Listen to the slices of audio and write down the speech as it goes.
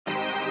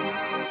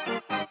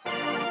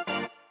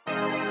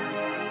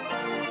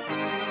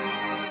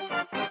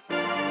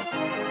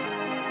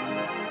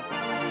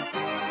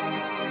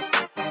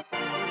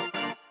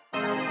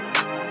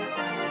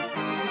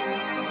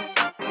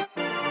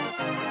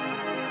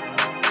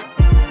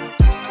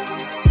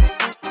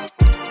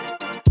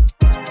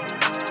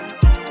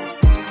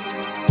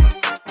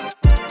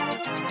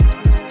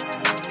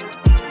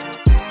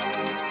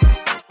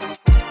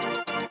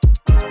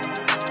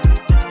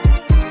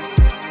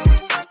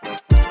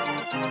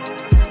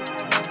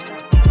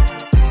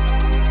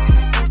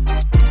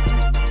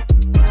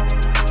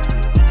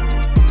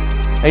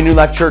Hey, New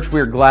Life Church, we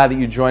are glad that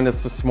you joined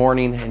us this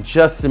morning. In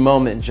just a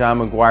moment, John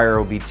McGuire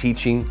will be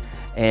teaching,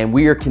 and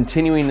we are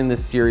continuing in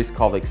this series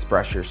called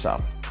Express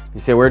Yourself. You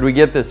say, where do we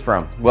get this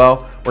from?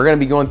 Well, we're going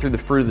to be going through the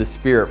fruit of the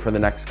Spirit for the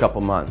next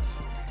couple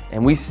months.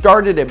 And we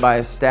started it by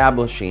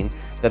establishing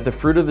that the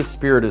fruit of the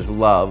Spirit is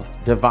love,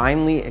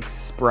 divinely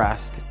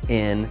expressed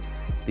in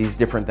these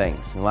different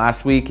things. And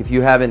last week, if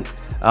you haven't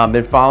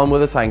been following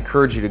with us, I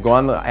encourage you to go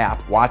on the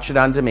app, watch it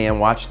on demand,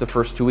 watch the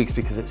first 2 weeks,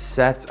 because it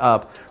sets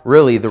up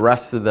really the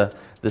rest of the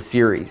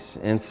series.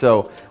 And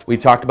so we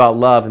talked about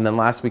love, and then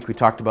last week we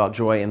talked about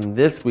joy, and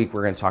this week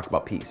we're going to talk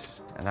about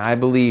peace. And I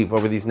believe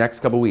over these next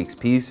couple weeks,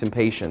 peace and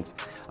patience,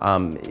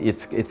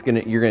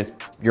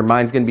 your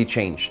mind's gonna be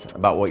changed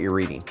about what you're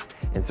reading.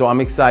 And so I'm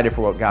excited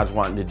for what God's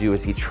wanting to do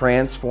as He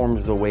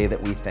transforms the way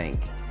that we think.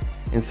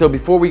 And so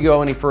before we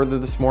go any further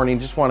this morning,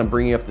 just want to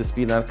bring you up to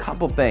speed on a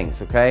couple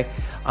things, okay?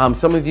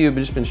 Some of you have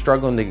just been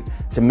struggling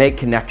to make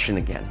connection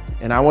again.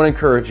 And I want to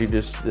encourage you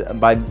just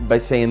by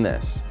saying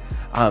this.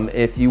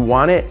 If you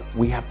want it,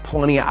 we have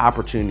plenty of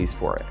opportunities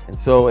for it. And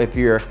so if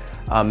you're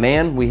a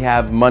man, we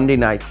have Monday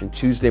nights and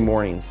Tuesday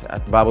mornings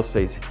at the Bible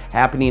studies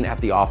happening at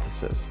the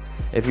offices.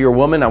 If you're a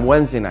woman, on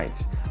Wednesday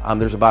nights,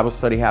 there's a Bible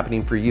study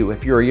happening for you.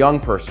 If you're a young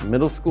person,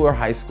 middle school or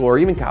high school or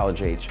even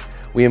college age,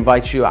 we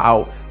invite you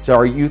out to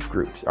our youth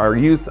groups, our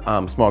youth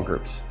small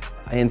groups.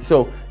 And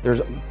so there's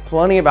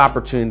plenty of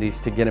opportunities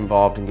to get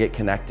involved and get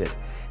connected.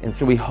 And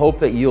so we hope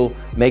that you'll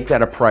make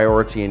that a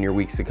priority in your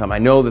weeks to come. I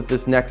know that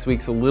this next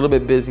week's a little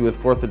bit busy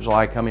with 4th of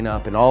July coming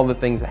up and all the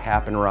things that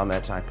happen around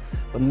that time.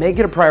 But make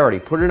it a priority.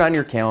 Put it on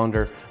your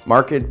calendar,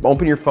 mark it,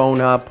 open your phone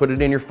up, put it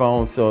in your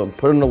phone, so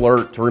put an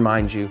alert to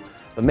remind you.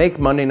 But make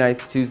Monday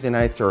nights, Tuesday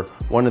nights, or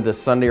one of the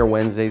Sunday or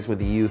Wednesdays with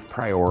the youth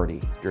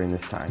priority during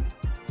this time.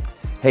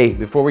 Hey,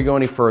 before we go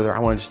any further, I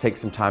want to just take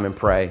some time and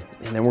pray,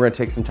 and then we're going to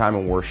take some time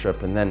and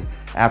worship, and then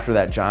after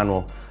that, John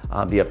will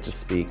be up to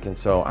speak. And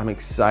so I'm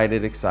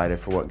excited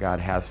for what God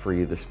has for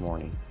you this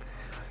morning.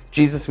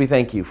 Jesus, we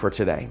thank you for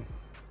today.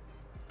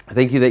 I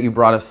thank you that you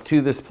brought us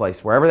to this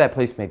place, wherever that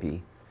place may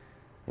be.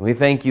 And we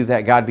thank you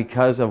that, God,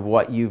 because of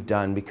what you've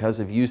done, because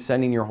of you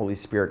sending your Holy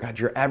Spirit, God,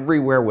 you're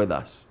everywhere with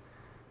us.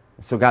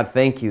 So God,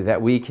 thank you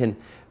that we can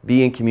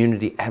be in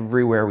community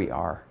everywhere we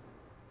are.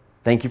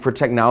 Thank you for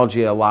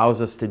technology that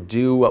allows us to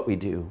do what we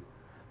do.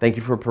 Thank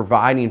you for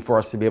providing for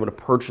us to be able to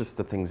purchase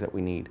the things that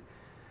we need.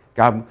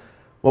 God,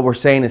 what we're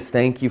saying is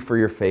thank you for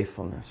your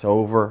faithfulness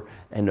over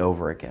and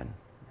over again.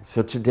 And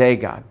so today,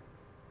 God,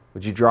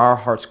 would you draw our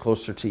hearts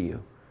closer to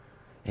you?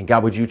 And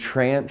God, would you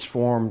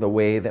transform the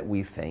way that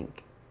we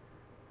think?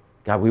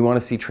 God, we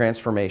want to see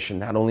transformation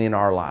not only in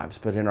our lives,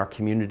 but in our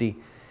community,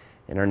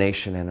 in our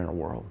nation, and in our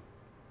world.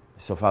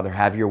 So Father,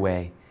 have your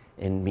way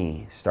in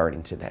me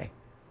starting today.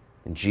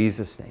 In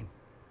Jesus' name,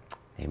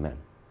 amen.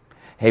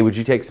 Hey, would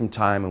you take some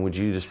time and would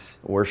you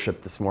just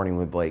worship this morning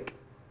with Blake?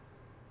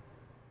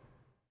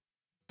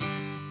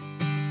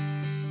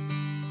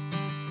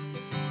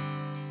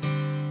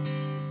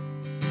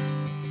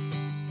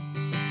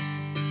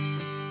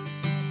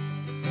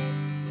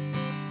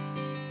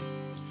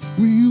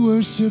 We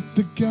worship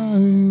the God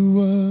who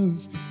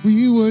was.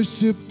 We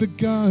worship the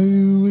God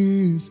who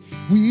is.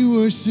 We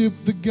worship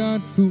the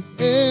God who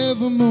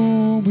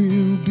evermore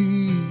will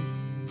be.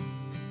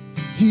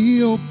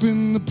 He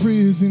opened the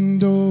prison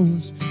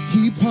doors.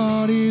 He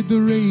parted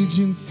the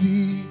raging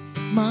sea.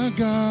 My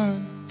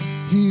God,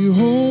 He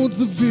holds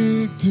the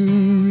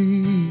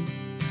victory.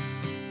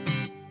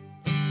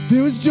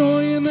 There is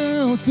joy in the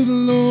house of the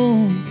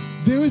Lord.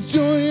 There is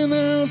joy in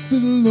the house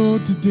of the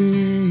Lord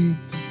today.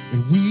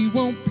 And we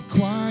won't be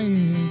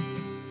quiet.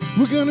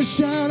 We're gonna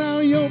shout out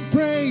your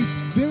praise.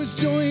 There's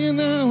joy in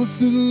the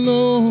house of the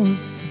Lord.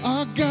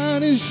 Our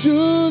God is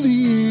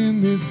surely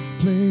in this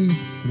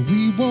place. And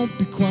we won't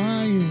be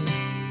quiet.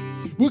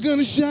 We're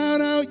gonna shout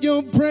out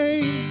your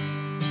praise.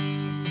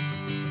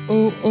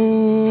 Oh,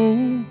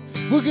 oh.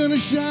 We're gonna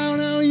shout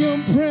out your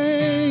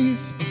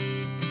praise.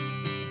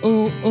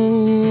 Oh,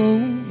 oh.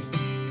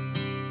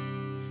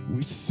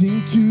 We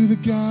sing to the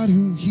God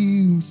who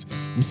heals.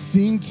 We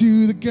sing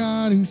to the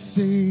God who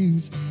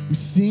saves. We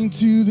sing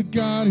to the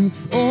God who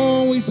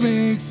always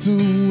makes a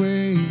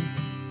way.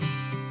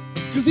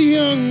 'Cause He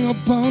hung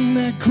upon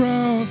that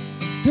cross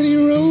and He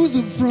rose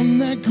up from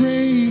that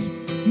grave.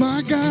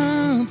 My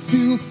God,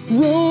 still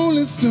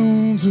rolling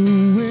stones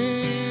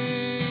away.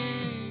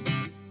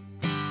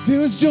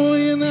 There is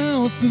joy in the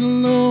house of the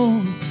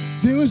Lord.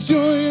 There is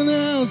joy in the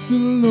house of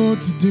the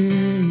Lord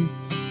today.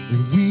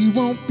 And we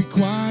won't be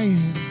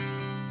quiet.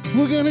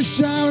 We're gonna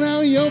shout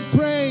out your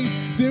praise.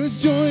 There is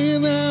joy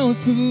in the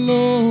house of the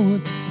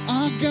Lord.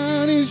 Our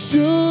God is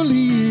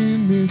surely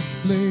in this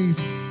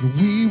place. And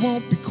we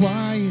won't be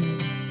quiet.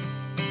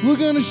 We're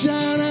gonna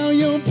shout out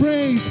your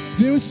praise.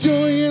 There is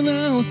joy in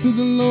the house of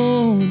the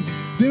Lord.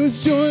 There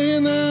is joy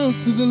in the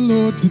house of the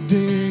Lord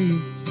today.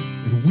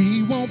 And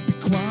we won't be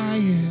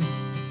quiet.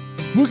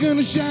 We're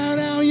gonna shout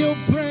out your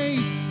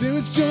praise. There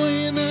is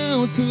joy in the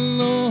house of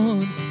the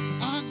Lord.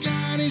 Our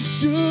God is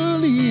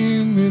surely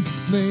in this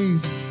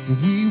place. And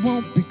we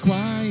won't be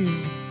quiet.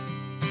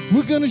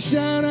 We're gonna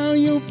shout out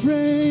your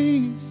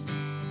praise.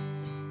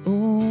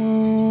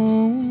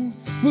 Oh,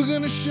 we're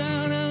gonna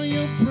shout out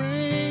your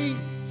praise.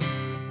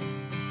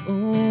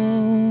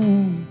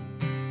 Oh,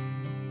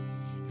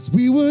 'cause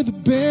we were the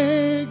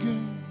beggars,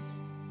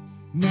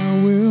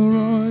 now we're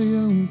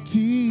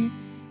royalty.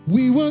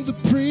 We were the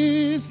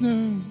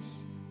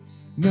prisoners,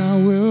 now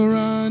we're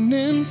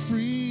running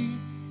free.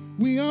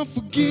 We are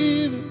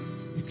forgiven,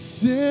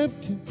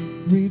 accepted,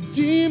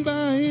 redeemed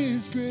by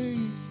His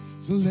grace.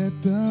 So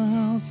let the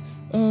house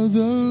of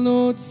the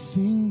Lord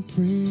sing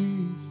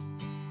praise.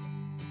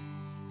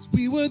 'Cause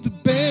we were the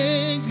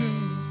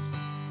beggars,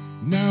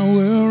 now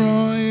we're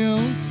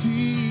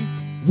royalty.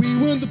 We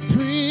were the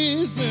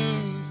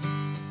prisoners,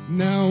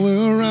 now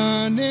we're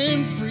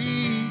running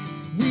free.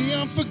 We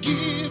are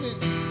forgiven,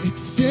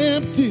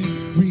 accepted,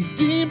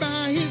 redeemed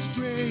by His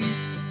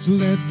grace. So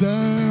let the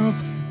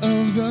house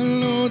of the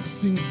Lord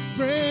sing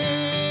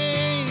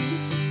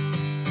praise.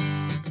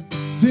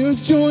 There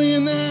is joy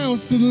in the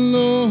house of the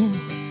Lord.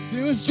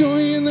 There is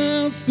joy in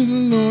the house of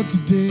the Lord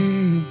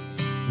today.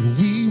 And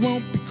we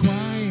won't be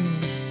quiet.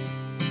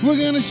 We're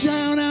gonna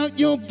shout out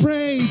your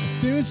praise.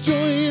 There is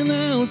joy in the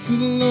house of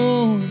the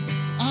Lord.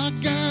 Our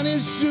God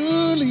is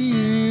surely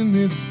in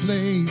this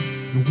place.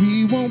 And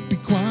we won't be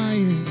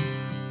quiet.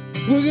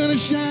 We're gonna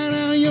shout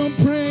out your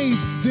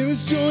praise. There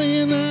is joy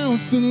in the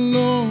house of the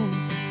Lord.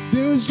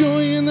 There is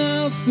joy in the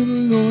house of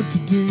the Lord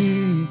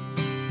today.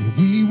 And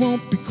we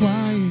won't be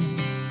quiet.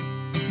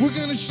 We're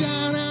gonna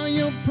shout out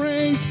your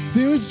praise.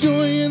 There is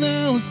joy in the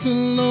house of the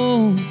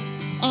Lord.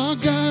 Our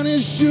God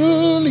is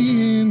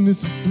surely in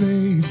this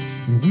place.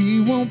 And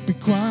we won't be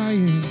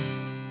quiet.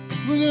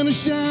 We're gonna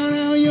shout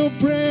out your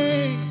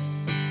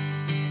praise.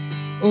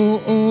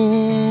 Oh,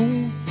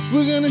 oh,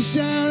 we're gonna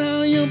shout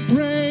out your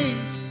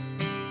praise.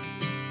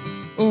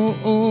 Oh,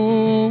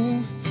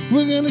 oh,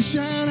 we're gonna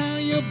shout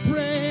out your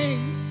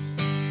praise.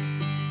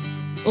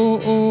 Oh,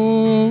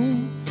 oh,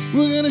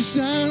 we're gonna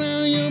shout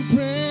out your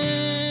praise.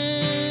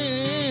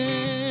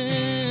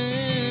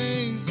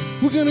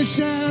 We're gonna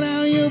shout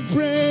out your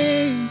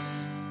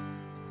praise.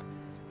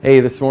 Hey,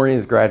 this morning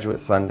is Graduate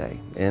Sunday,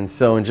 and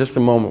so in just a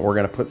moment we're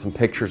going to put some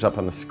pictures up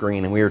on the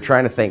screen, and we were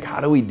trying to think, how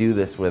do we do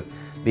this with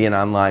being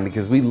online?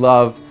 Because we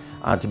love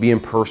to be in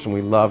person.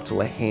 We love to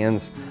lay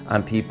hands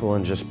on people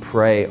and just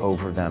pray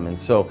over them. And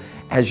so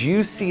as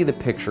you see the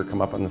picture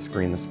come up on the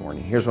screen this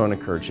morning, here's what I want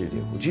to encourage you to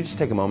do. Would you just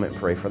take a moment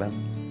and pray for them?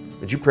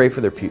 Would you pray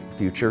for their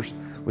futures?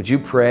 Would you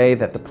pray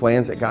that the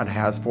plans that God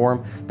has for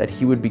them, that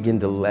He would begin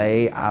to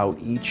lay out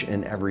each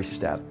and every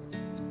step?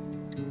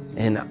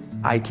 And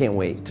I can't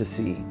wait to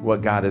see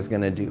what God is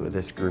going to do with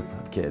this group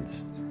of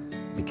kids,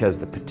 because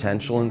the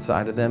potential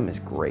inside of them is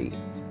great.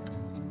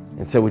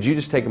 And so would you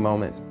just take a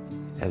moment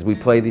as we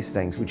play these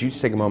things, would you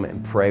just take a moment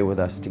and pray with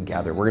us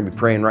together? We're going to be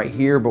praying right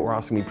here, but we're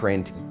also going to be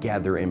praying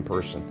together in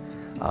person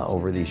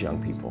over these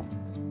young people.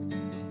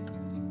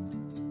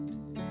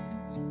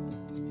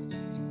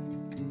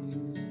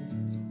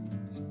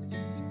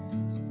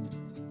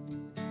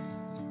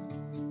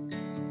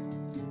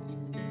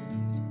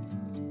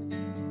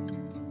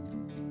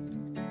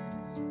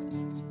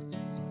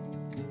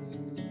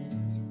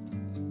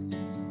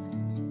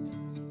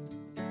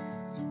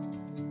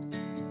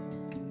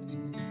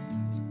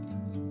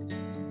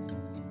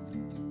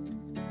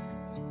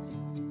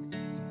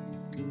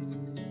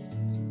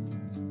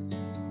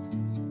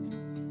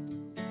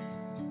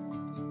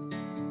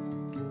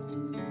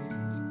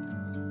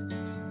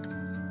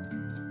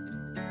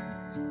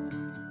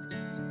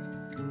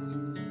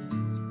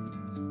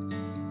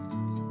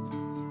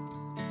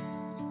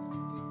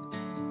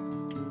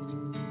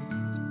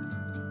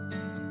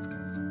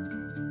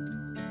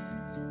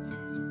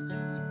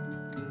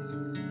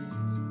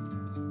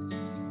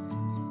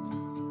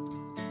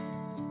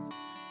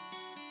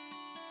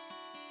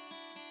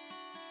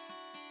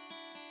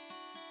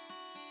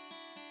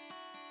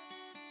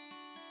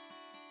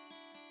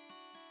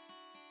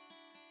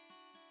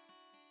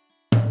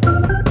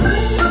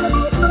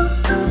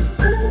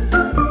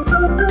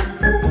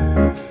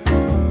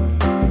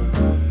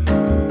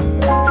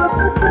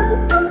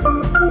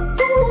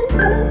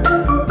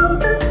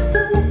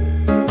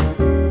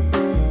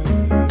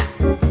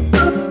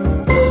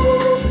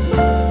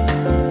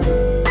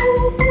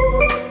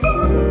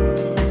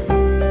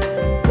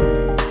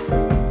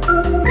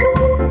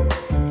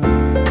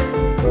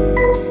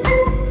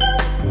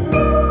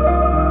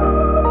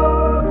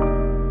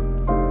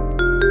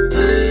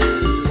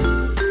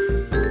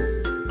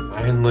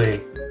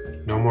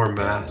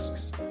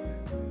 Masks.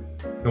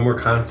 No more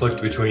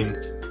conflict between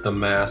the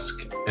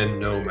mask and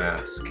no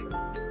mask.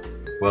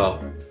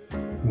 Well,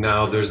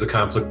 now there's the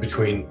conflict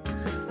between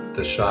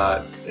the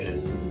shot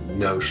and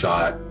no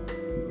shot,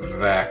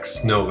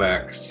 vax, no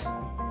vax.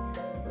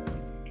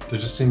 It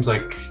just seems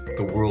like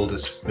the world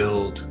is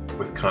filled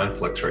with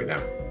conflicts right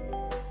now.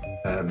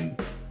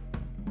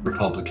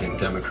 Republican,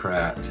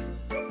 Democrat,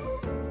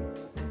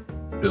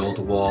 build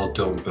a wall,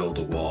 don't build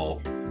a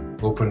wall,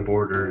 open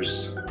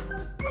borders,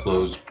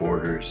 closed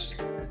borders,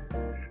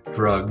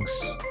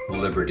 drugs,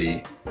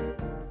 liberty,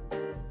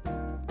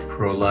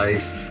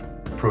 pro-life,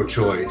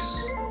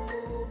 pro-choice,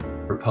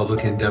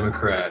 Republican,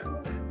 Democrat,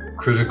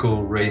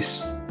 critical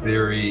race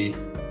theory,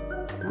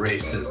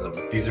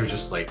 racism. These are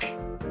just like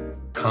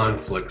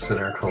conflicts in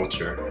our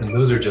culture. And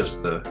those are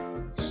just the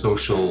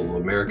social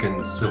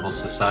American civil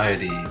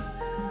society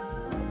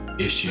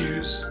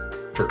issues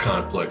for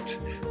conflict.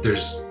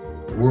 There's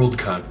world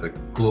conflict,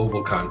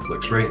 global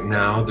conflicts. Right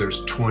now,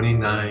 there's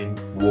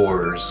 29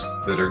 wars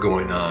that are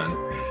going on.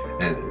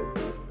 And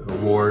the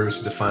war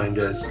is defined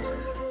as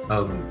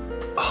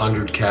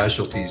 100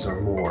 casualties or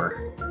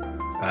more,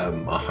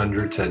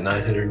 100 to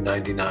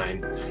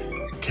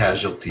 999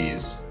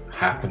 casualties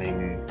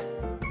happening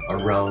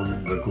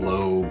around the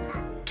globe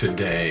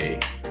today.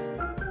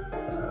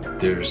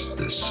 There's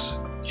this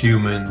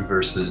human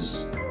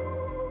versus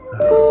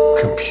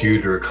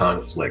computer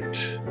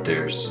conflict.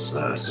 There's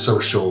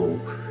social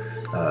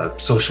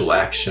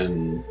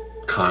action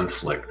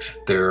conflict.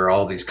 There are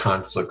all these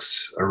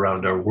conflicts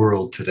around our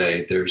world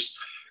today. There's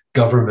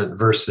government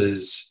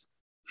versus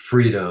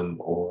freedom,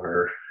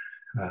 or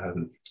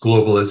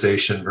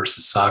globalization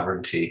versus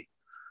sovereignty.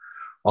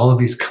 All of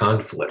these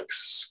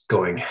conflicts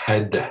going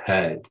head to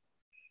head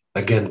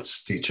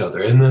against each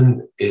other. And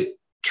then it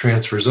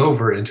transfers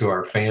over into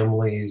our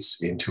families,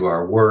 into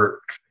our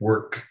work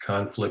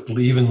conflict,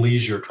 even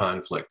leisure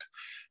conflict.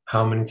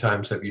 How many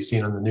times have you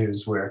seen on the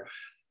news where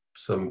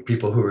some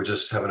people who were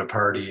just having a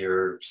party,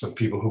 or some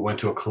people who went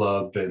to a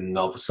club, and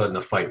all of a sudden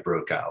a fight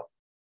broke out?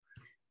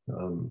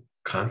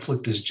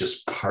 Conflict is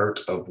just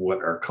part of what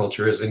our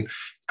culture is, and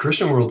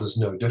Christian world is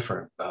no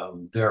different.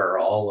 There are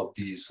all of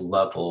these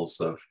levels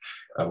of,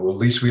 well, at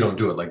least we don't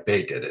do it like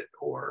they did it,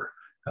 or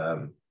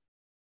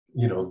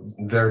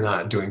they're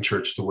not doing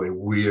church the way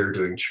we're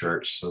doing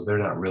church, so they're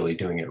not really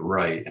doing it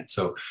right. And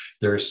so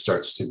there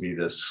starts to be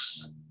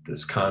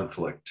this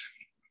conflict,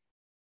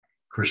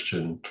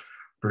 Christian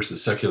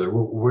versus secular.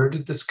 Where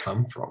did this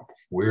come from?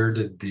 Where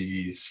did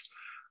these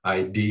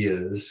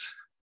ideas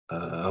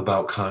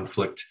about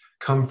conflict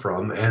come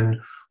from? And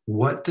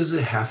what does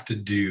it have to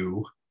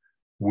do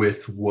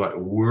with what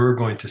we're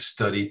going to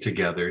study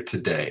together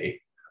today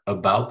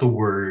about the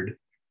word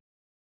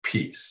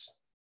peace?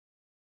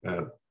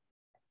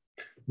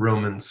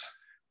 Romans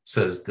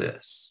says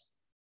this: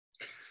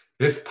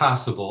 if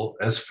possible,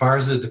 as far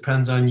as it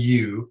depends on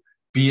you,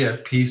 be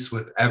at peace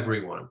with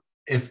everyone.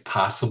 If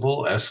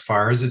possible, as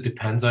far as it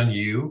depends on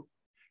you,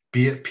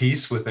 be at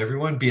peace with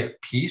everyone. Be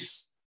at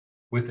peace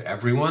with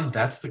everyone.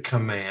 That's the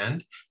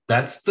command.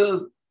 That's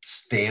the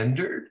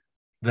standard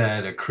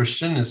that a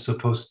Christian is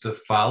supposed to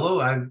follow.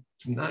 I'm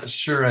not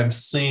sure I'm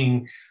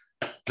seeing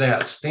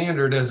that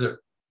standard as it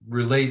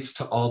relates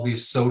to all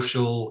these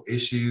social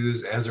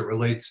issues, as it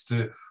relates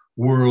to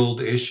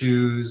world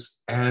issues,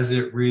 as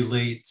it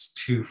relates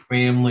to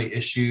family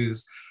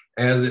issues,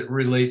 as it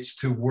relates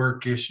to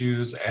work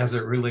issues, as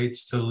it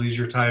relates to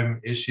leisure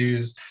time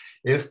issues.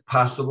 If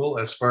possible,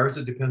 as far as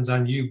it depends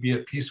on you, be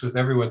at peace with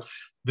everyone.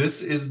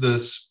 This is the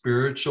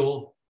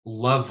spiritual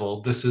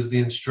level. This is the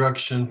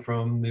instruction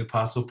from the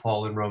Apostle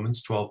Paul in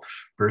Romans 12,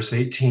 verse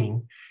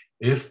 18.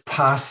 If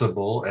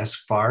possible, as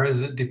far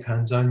as it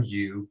depends on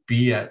you,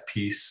 be at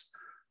peace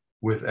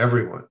with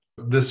everyone.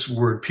 This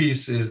word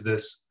peace is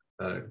this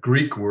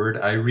Greek word,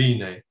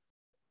 eirene.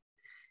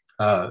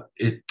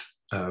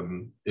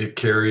 It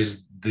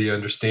carries the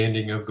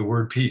understanding of the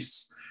word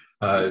peace.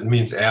 It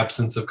means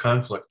absence of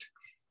conflict.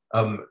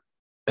 And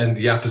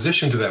the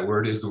opposition to that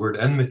word is the word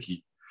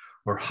enmity,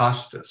 or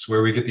hostis,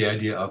 where we get the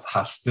idea of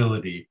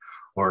hostility,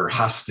 or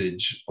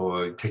hostage,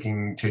 or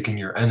taking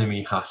your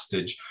enemy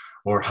hostage,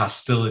 or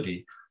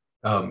hostility.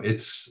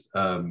 It's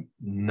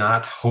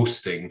not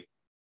hosting,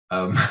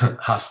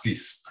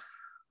 hostis.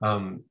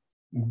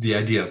 The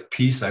idea of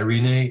peace,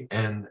 eirene,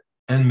 and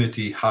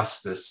enmity,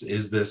 hostis,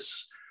 is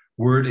this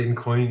word in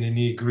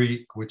Koine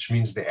Greek, which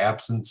means the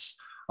absence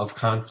of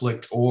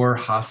conflict, or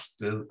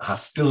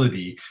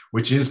hostility,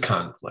 which is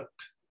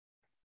conflict.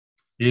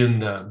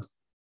 In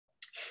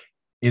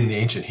the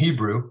ancient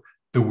Hebrew,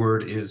 the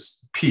word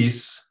is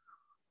peace,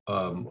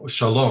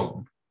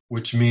 shalom,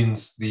 which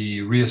means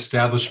the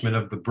reestablishment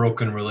of the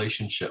broken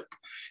relationship.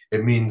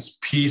 It means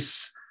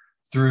peace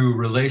through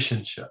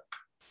relationship.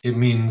 It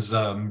means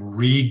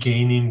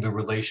regaining the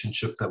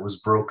relationship that was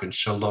broken,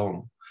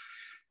 shalom.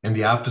 And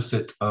the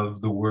opposite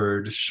of the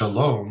word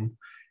shalom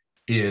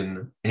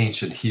in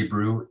ancient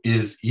Hebrew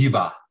is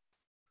iba.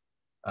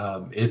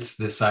 It's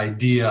this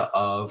idea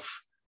of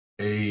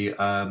a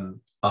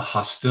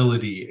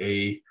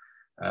hostility,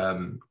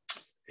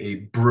 a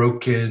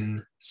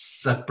broken,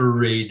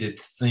 separated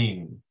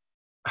thing.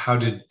 How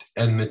did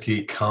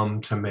enmity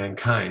come to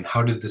mankind?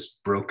 How did this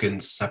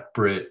broken,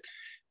 separate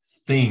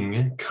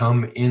thing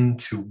come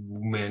into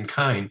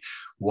mankind?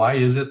 Why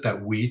is it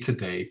that we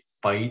today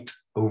fight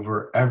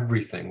over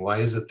everything? Why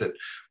is it that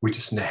we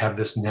just have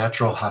this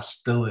natural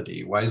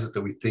hostility? Why is it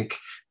that we think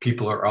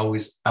people are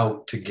always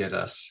out to get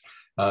us?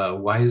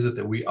 Why is it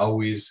that we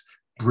always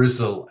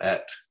bristle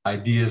at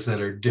ideas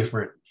that are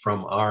different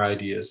from our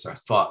ideas, our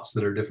thoughts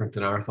that are different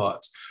than our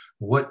thoughts?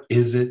 What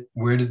is it?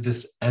 Where did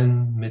this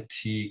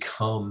enmity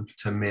come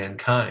to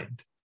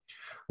mankind?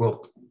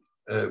 Well,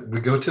 we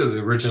go to the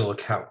original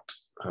account,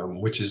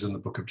 which is in the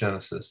book of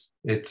Genesis.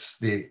 It's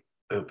the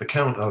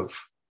account of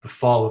the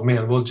fall of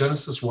man. Well,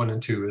 Genesis 1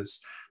 and 2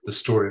 is the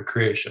story of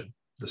creation,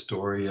 the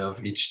story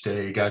of each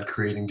day, God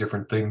creating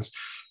different things.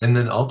 And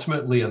then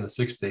ultimately on the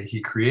sixth day,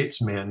 he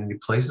creates man and he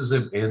places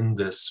him in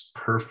this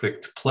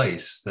perfect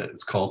place that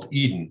is called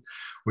Eden,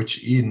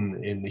 which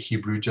Eden in the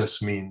Hebrew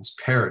just means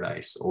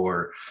paradise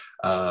or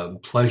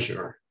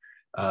pleasure.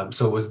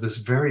 So it was this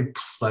very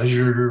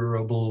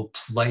pleasurable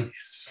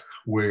place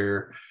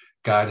where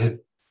God had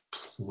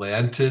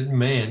planted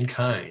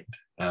mankind.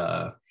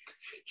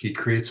 He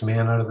creates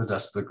man out of the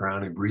dust of the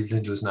ground. He breathes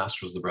into his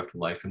nostrils the breath of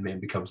life, and man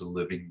becomes a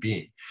living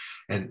being.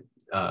 And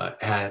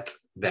at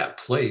that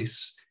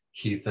place,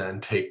 he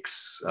then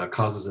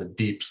causes a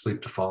deep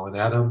sleep to fall on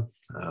Adam.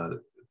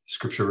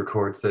 Scripture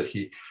records that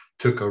he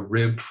took a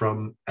rib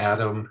from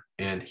Adam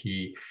and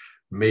he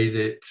made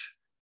it,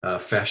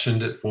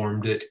 fashioned it,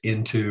 formed it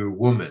into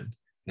woman.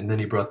 And then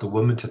he brought the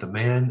woman to the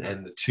man,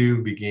 and the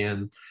two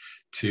began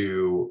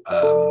to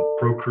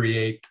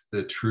procreate.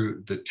 The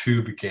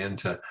two began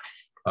to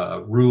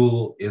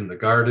rule in the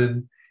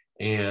garden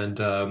and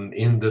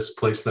in this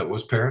place that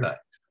was paradise,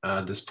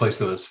 this place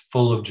that was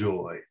full of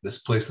joy,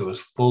 this place that was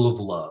full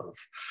of love,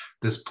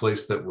 this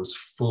place that was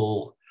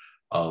full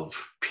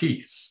of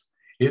peace.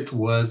 It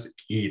was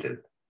Eden.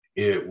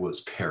 It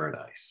was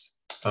paradise.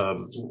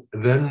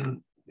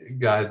 Then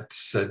God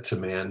said to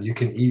man, you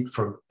can eat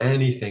from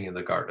anything in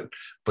the garden,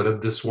 but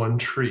of this one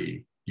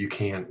tree you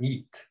can't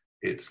eat.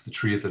 It's the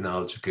tree of the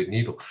knowledge of good and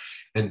evil.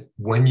 And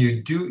when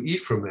you do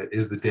eat from it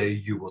is the day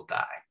you will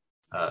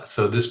die.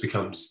 So this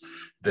becomes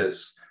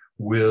this,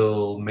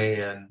 will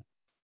man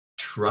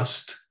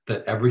trust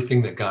that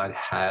everything that God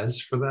has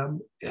for them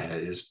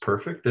is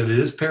perfect, that it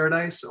is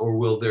paradise? Or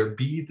will there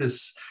be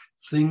this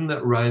thing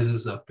that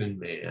rises up in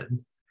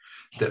man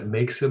that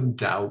makes him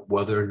doubt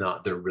whether or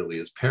not there really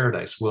is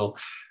paradise? Well,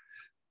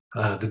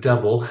 the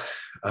devil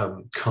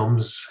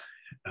comes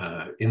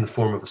in the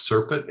form of a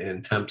serpent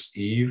and tempts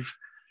Eve.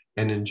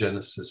 And in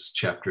Genesis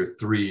chapter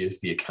 3 is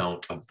the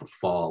account of the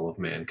fall of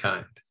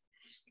mankind.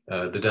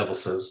 The devil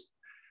says,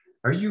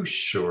 are you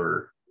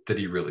sure that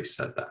he really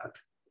said that?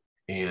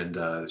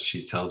 And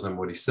she tells him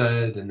what he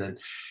said. And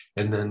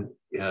then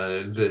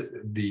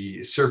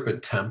the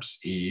serpent tempts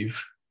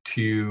Eve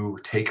to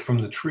take from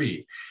the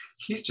tree.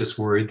 He's just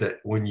worried that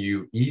when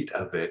you eat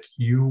of it,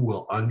 you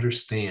will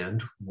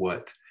understand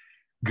what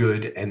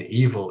good and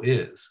evil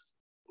is.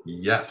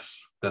 Yes,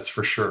 that's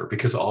for sure.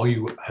 Because all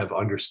you have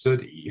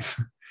understood, Eve,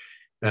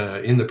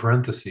 in the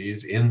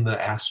parentheses, in the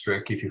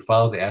asterisk, if you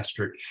follow the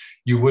asterisk,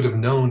 you would have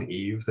known,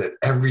 Eve, that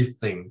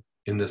everything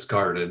in this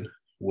garden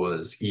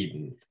was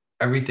Eden.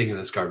 Everything in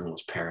this garden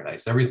was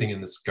paradise. Everything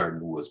in this garden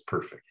was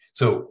perfect.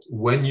 So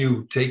when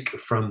you take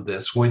from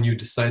this, when you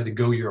decide to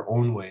go your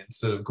own way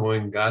instead of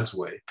going God's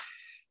way,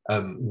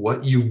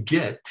 what you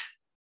get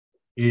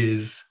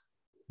is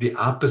the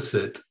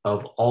opposite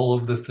of all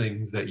of the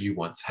things that you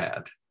once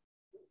had.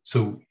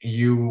 So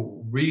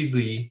you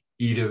really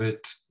eat of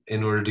it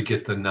in order to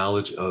get the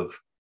knowledge of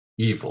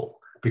evil,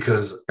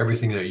 because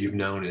everything that you've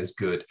known is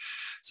good.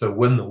 So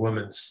when the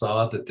woman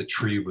saw that the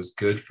tree was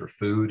good for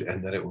food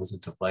and that it was a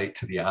delight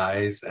to the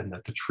eyes and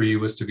that the tree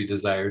was to be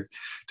desired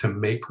to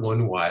make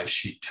one wise,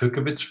 she took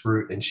of its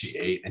fruit and she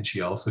ate, and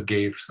she also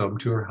gave some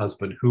to her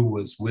husband who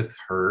was with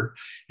her,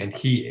 and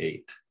he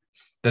ate.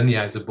 Then the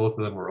eyes of both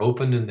of them were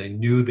opened, and they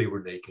knew they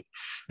were naked,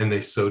 and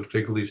they sewed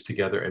fig leaves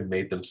together and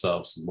made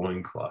themselves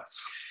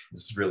loincloths.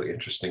 This is really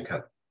interesting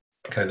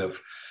kind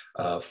of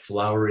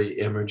flowery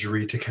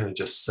imagery to kind of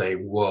just say,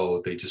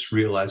 whoa, they just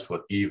realized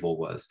what evil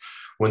was.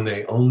 When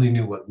they only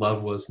knew what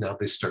love was, now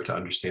they start to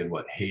understand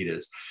what hate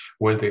is.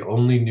 When they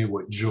only knew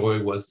what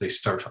joy was, they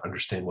start to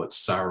understand what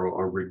sorrow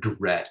or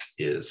regret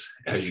is,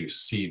 as you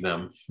see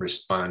them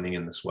responding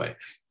in this way.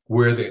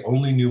 Where they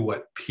only knew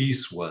what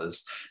peace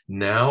was,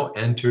 now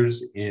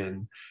enters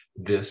in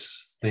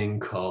this thing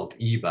called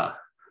Iba,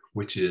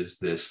 which is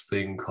this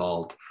thing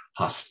called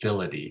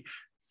hostility.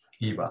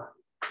 Iba,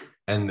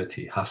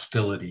 enmity,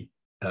 hostility,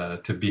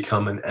 to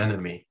become an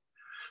enemy.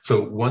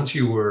 So once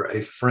you were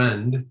a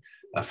friend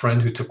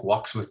who took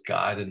walks with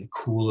God in the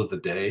cool of the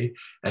day,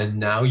 and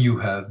now you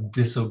have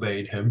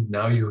disobeyed him.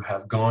 Now you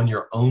have gone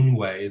your own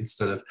way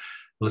instead of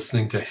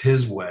listening to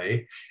his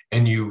way,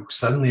 and you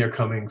suddenly are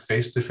coming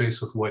face to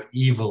face with what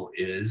evil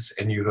is,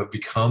 and you have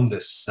become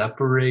this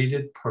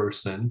separated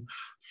person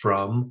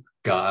from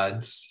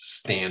God's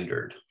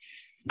standard.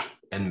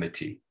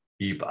 Enmity,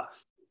 Iba.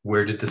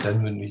 Where did this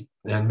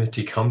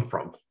enmity come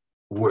from?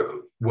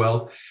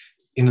 Well,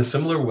 in a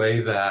similar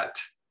way that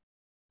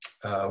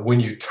when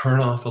you turn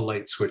off a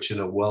light switch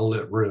in a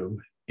well-lit room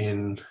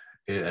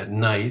at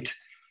night,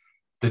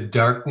 the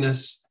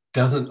darkness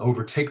doesn't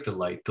overtake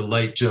the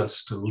light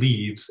just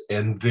leaves,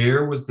 and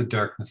there was the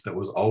darkness that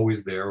was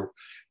always there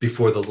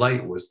before the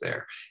light was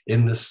there.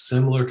 In this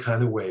similar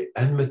kind of way,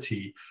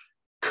 enmity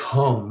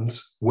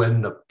comes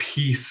when the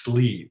peace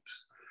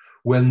leaves,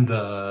 when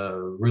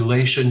the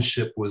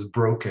relationship was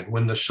broken,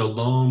 when the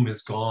shalom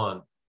is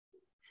gone.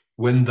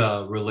 when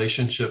the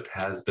relationship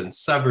has been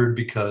severed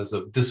because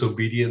of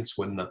disobedience,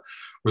 when the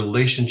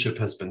relationship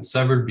has been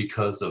severed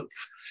because of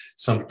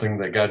something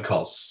that God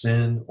calls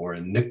sin or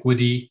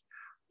iniquity,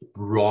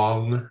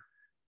 wrong,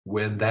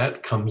 when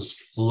that comes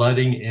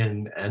flooding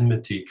in,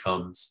 enmity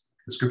comes.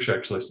 The scripture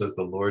actually says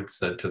the Lord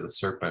said to the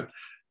serpent,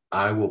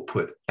 I will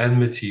put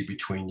enmity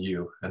between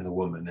you and the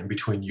woman, and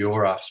between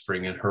your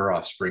offspring and her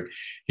offspring.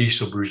 He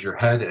shall bruise your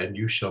head, and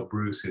you shall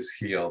bruise his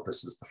heel.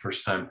 This is the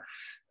first time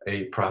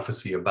a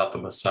prophecy about the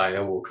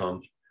Messiah will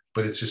come.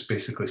 But it's just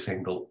basically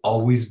saying there'll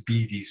always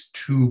be these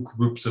two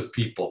groups of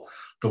people,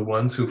 the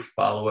ones who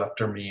follow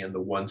after me and the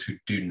ones who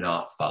do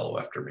not follow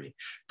after me.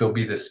 There'll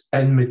be this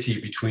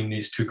enmity between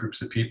these two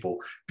groups of people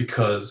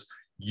because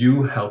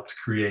you helped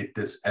create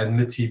this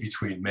enmity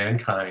between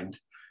mankind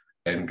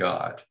and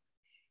God.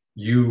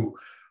 You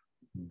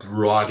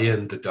brought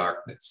in the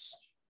darkness.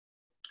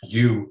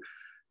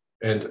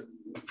 And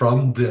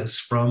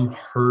from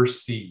her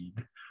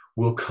seed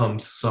will come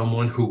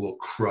someone who will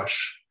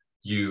crush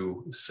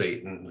you,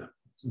 Satan,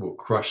 will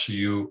crush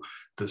you,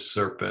 the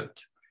serpent,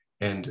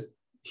 and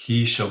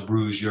he shall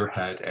bruise your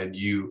head and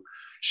you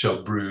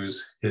shall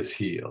bruise his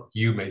heel.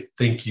 You may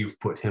think you've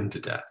put him to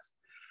death,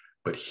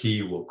 but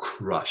he will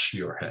crush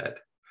your head.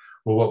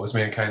 Well, what was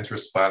mankind's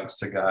response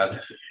to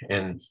God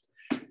and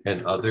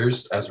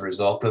others as a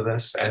result of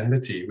this?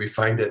 Enmity. We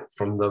find it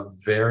from the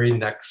very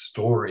next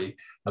story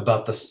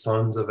about the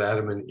sons of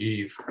Adam and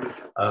Eve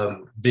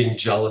being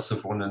jealous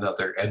of one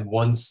another, and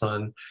one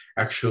son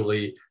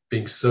actually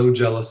being so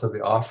jealous of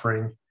the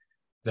offering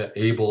that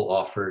Abel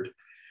offered,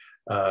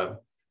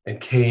 and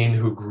Cain,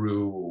 who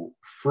grew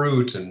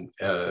fruit and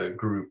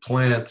grew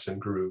plants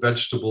and grew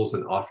vegetables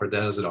and offered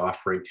that as an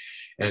offering,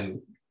 and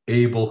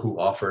Abel, who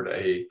offered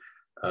a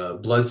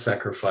blood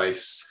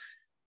sacrifice,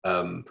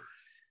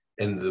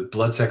 and the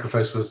blood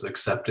sacrifice was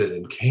accepted,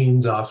 and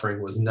Cain's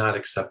offering was not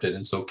accepted,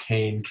 and so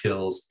Cain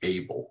kills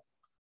Abel.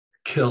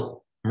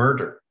 Kill,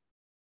 murder,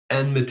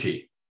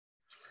 enmity.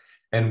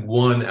 And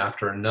one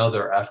after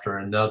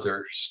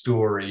another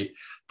story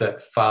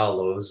that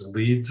follows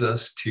leads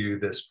us to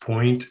this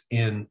point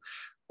in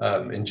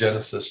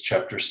Genesis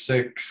chapter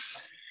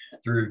 6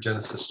 through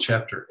Genesis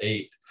chapter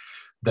 8,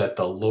 that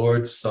the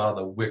Lord saw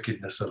the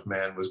wickedness of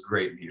man was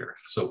great in the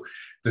earth. So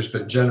there's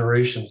been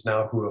generations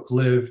now who have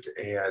lived,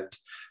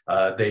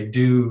 and they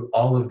do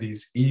all of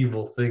these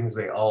evil things.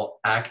 They all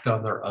act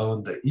on their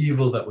own. The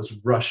evil that was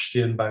rushed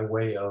in by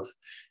way of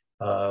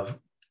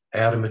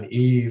Adam and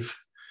Eve,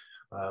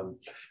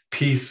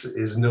 peace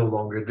is no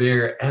longer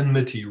there.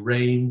 Enmity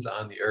reigns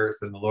on the earth,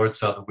 and the Lord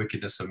saw the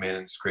wickedness of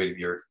man is great in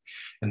the earth,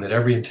 and that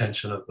every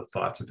intention of the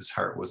thoughts of his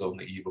heart was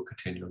only evil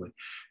continually.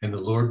 And the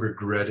Lord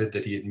regretted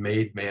that he had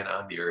made man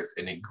on the earth,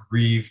 and it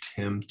grieved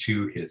him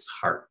to his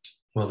heart.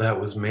 Well, that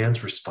was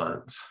man's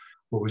response.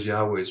 What was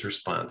Yahweh's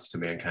response to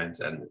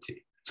mankind's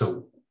enmity?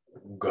 So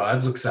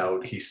God looks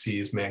out, he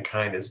sees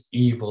mankind as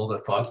evil, the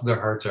thoughts of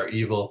their hearts are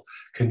evil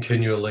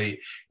continually.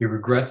 He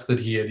regrets that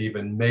he had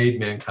even made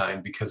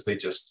mankind because they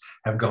just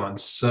have gone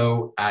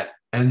so at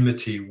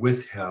enmity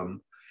with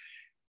him.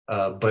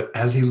 But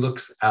as he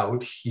looks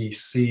out, he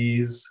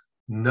sees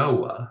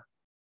Noah,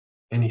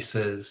 and he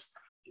says,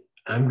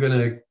 I'm going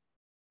to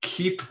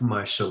keep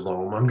my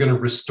shalom. I'm going to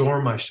restore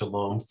my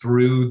shalom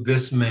through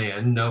this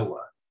man,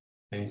 Noah.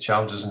 And he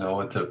challenges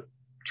Noah to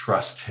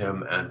trust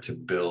him and to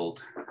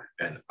build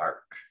an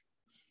ark,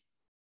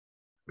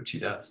 which he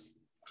does.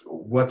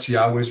 What's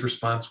Yahweh's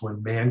response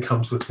when man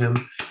comes with him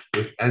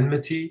with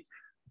enmity?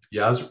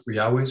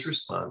 Yahweh's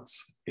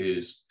response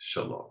is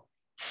shalom.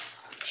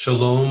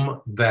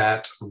 Shalom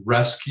that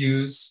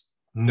rescues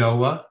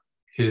Noah,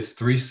 his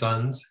 3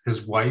 sons,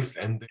 his wife,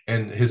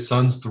 and his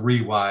son's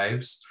 3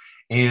 wives,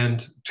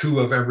 and 2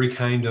 of every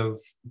kind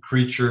of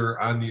creature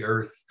on the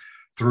earth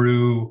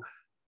through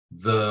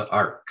the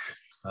ark,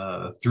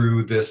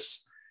 through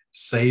this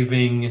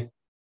saving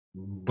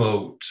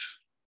boat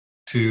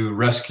to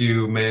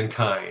rescue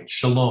mankind.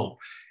 Shalom.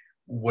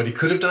 What he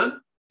could have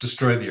done,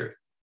 destroy the earth,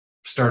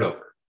 start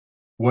over.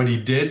 What he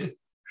did,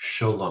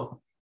 shalom.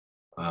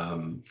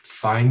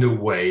 Find a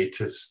way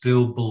to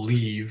still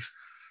believe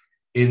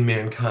in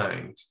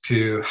mankind,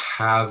 to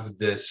have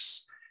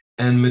this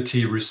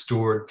enmity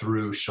restored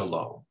through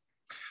shalom.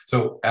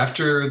 So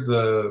after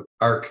the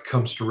ark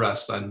comes to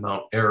rest on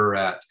Mount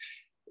Ararat,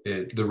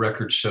 the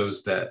record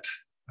shows that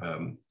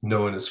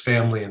Noah and his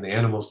family and the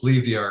animals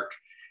leave the ark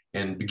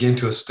and begin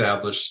to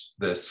establish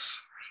this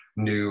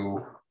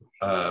new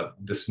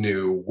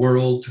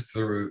world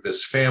through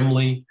this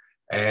family.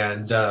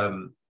 And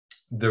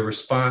the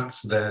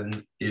response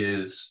then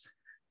is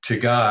to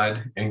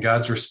God, and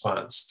God's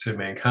response to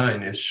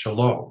mankind is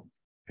shalom.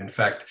 In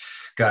fact,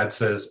 God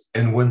says,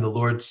 and when the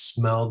Lord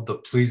smelled the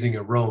pleasing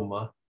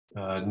aroma,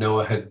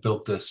 Noah had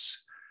built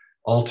this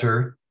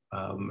altar,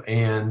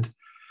 and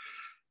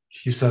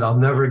he said, I'll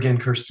never again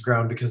curse the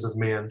ground because of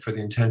man, for the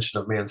intention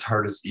of man's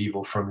heart is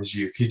evil from his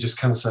youth. He just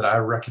kind of said, I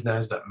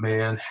recognize that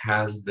man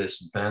has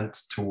this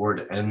bent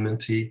toward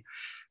enmity,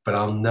 but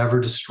I'll never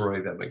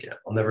destroy them again.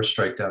 I'll never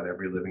strike down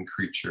every living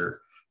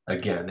creature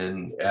again.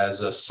 And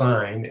as a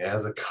sign,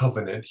 as a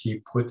covenant,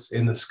 he puts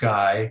in the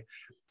sky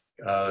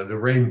the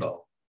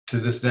rainbow. To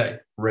this day,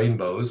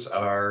 rainbows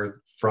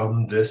are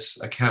from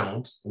this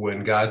account.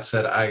 When God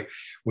said,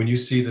 when you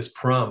see this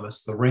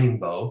promise, the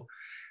rainbow,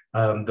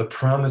 the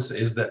promise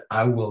is that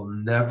I will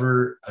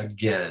never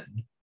again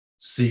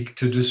seek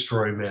to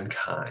destroy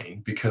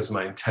mankind, because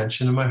my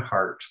intention in my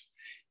heart,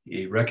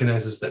 he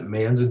recognizes that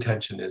man's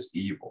intention is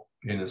evil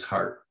in his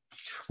heart.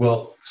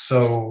 Well,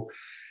 so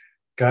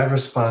God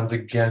responds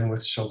again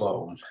with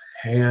shalom.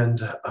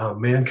 And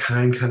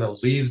mankind kind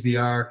of leaves the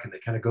ark and they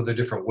kind of go their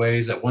different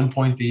ways. At one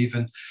point, they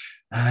even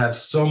have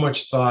so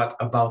much thought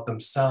about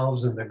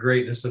themselves and the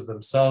greatness of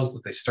themselves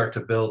that they start to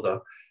build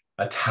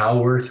a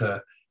tower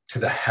to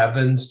the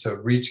heavens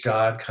to reach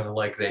God, kind of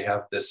like they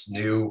have this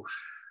new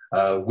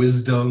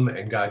wisdom,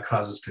 and God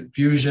causes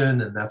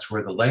confusion. And that's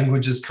where the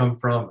languages come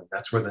from. And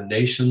that's where the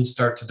nations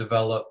start to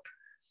develop.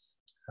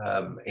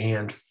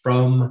 And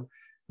from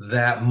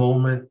that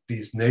moment,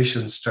 these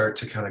nations start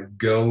to kind of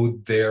go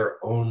their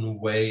own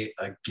way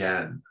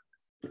again.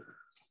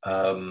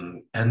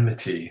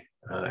 Enmity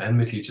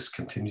just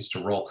continues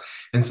to roll.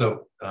 And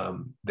so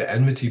the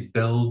enmity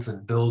builds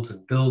and builds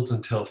and builds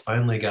until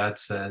finally God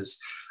says,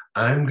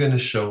 I'm going to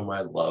show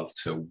my love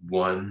to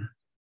one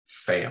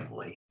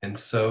family. And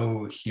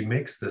so he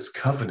makes this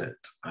covenant,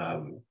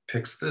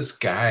 picks this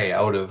guy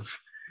out of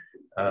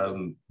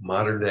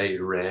modern day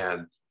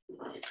Iran,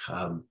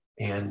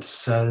 and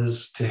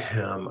says to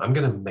him, I'm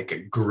going to make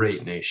a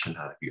great nation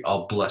out of you.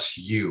 I'll bless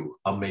you.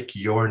 I'll make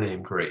your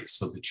name great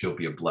so that you'll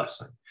be a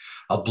blessing.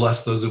 I'll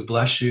bless those who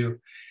bless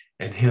you,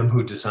 and him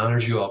who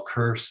dishonors you, I'll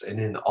curse. And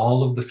in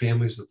all of the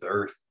families of the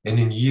earth, and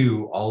in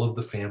you, all of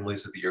the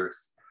families of the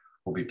earth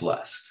will be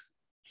blessed.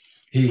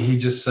 He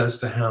just says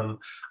to him,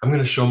 I'm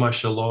going to show my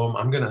shalom.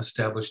 I'm going to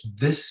establish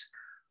this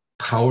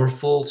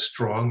powerful,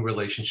 strong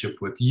relationship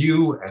with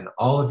you and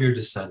all of your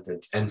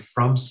descendants. And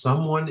from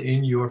someone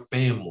in your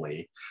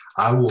family,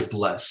 I will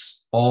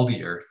bless all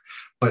the earth.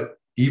 But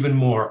even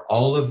more,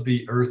 all of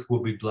the earth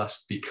will be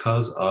blessed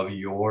because of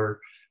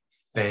your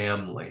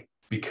family,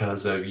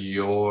 because of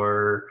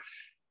your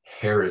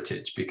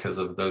heritage, because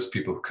of those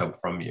people who come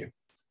from you.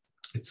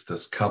 It's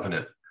this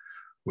covenant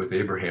with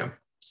Abraham.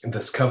 And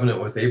this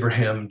covenant with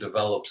Abraham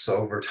develops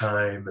over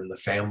time, and the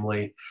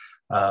family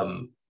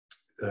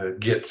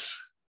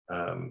gets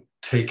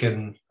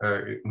taken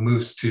or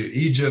moves to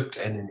Egypt,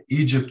 and in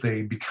Egypt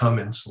they become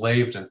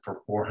enslaved, and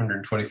for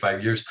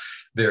 425 years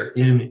they're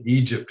in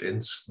Egypt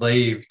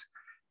enslaved.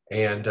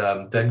 And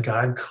then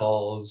God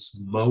calls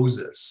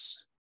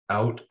Moses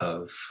out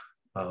of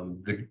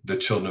the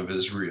children of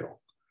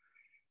Israel,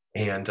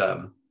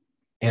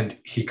 and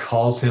he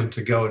calls him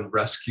to go and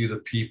rescue the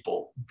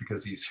people,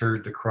 because he's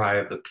heard the cry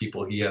of the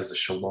people he has a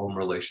shalom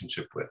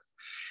relationship with.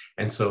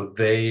 And so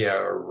they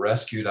are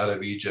rescued out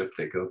of Egypt.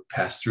 They go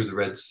pass through the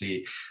Red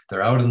Sea.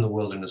 They're out in the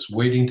wilderness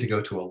waiting to go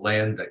to a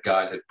land that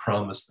God had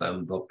promised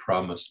them, the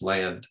promised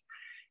land.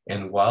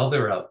 And while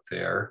they're out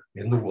there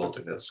in the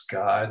wilderness,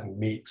 God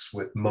meets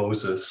with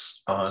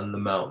Moses on the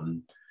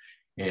mountain.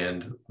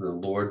 And the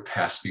Lord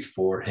passed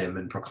before him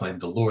and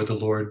proclaimed, the Lord,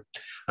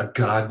 a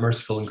God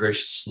merciful and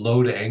gracious,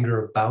 slow to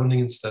anger, abounding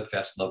in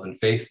steadfast love and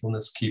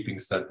faithfulness, keeping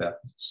steadfast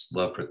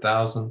love for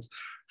thousands,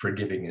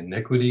 forgiving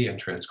iniquity and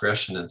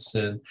transgression and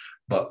sin,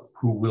 but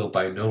who will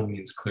by no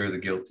means clear the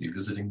guilty,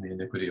 visiting the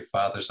iniquity of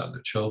fathers on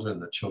their children,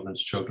 the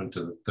children's children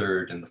to the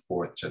third and the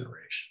fourth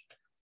generation.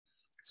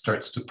 It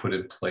starts to put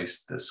in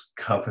place this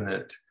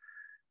covenant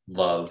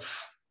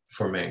love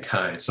for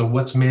mankind. So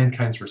what's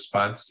mankind's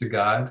response to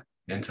God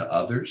and to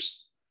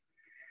others?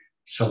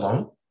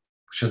 Shalom.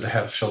 Should they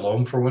have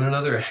shalom for one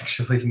another?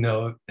 Actually,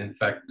 no. In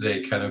fact,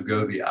 they kind of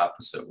go the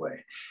opposite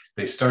way.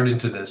 They start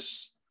into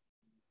this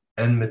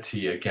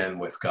enmity again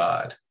with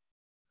God.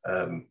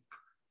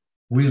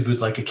 We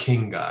would like a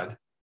king God,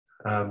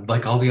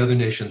 like all the other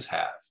nations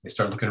have. They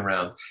start looking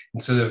around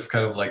instead of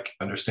kind of like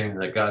understanding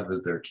that God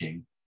was their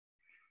king.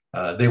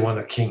 They want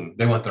a king.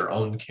 They want their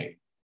own king.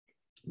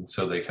 And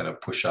so they kind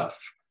of push off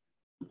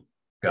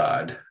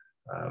God.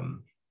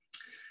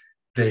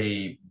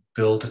 They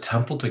build a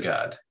temple to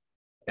God,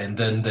 and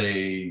then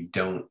they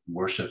don't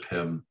worship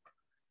him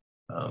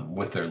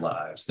with their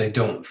lives. They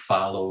don't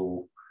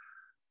follow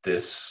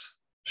this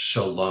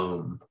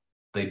shalom.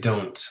 They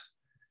don't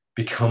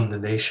become the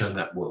nation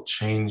that will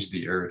change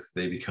the earth.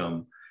 They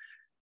become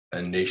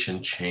a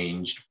nation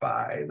changed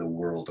by the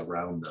world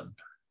around them.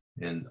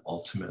 And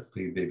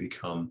ultimately, they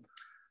become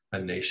a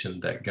nation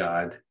that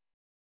God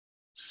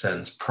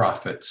sends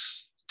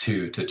prophets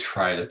to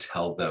try to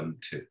tell them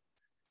to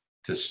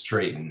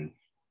straighten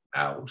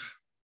out.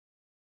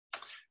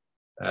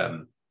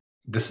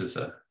 This is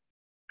a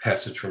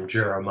passage from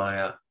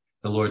Jeremiah.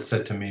 The Lord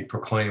said to me,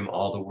 proclaim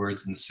all the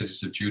words in the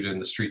cities of Judah and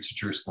the streets of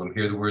Jerusalem.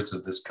 Hear the words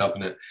of this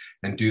covenant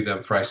and do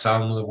them. For I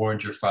solemnly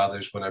warned your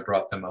fathers when I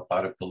brought them up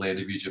out of the land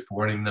of Egypt,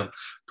 warning them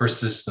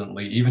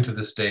persistently, even to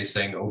this day,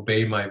 saying,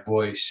 obey my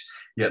voice.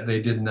 Yet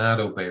they did not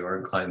obey or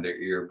incline their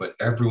ear, but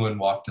everyone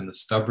walked in the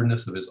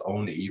stubbornness of his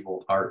own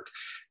evil heart.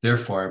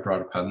 Therefore I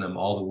brought upon them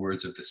all the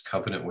words of this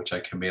covenant which I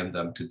command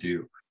them to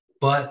do.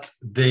 but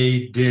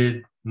they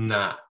did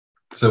not.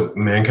 So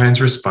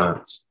mankind's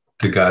response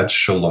to God's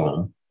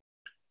shalom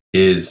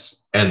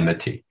is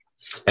enmity.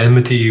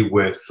 Enmity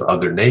with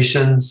other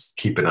nations,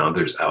 keeping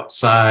others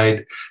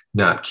outside,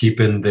 not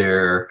keeping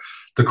the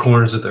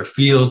corners of their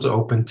fields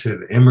open to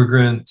the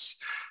immigrants,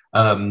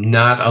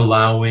 not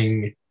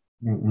allowing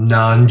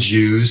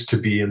non-Jews to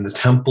be in the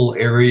temple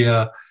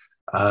area,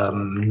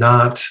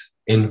 not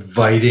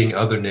inviting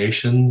other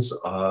nations,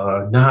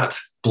 not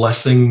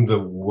blessing the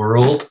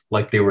world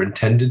like they were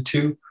intended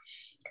to.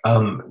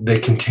 They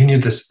continue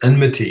this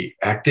enmity,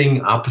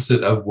 acting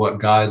opposite of what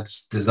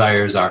God's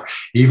desires are,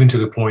 even to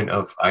the point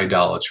of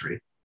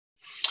idolatry.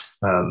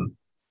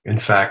 In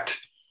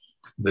fact,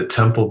 the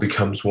temple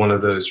becomes one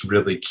of those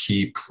really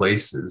key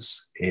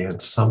places, and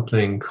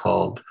something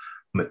called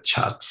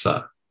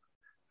Machatza,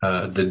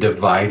 the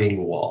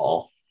dividing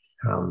wall,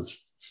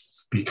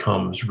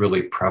 becomes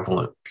really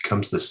prevalent,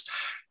 becomes this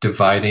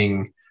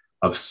dividing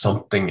of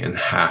something in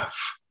half.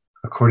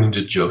 According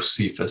to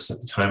Josephus,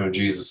 at the time of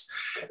Jesus,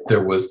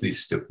 there was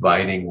these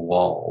dividing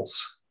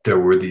walls. There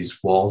were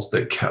these walls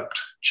that kept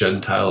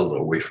Gentiles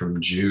away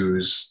from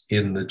Jews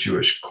in the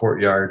Jewish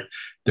courtyard.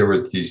 There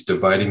were these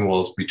dividing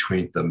walls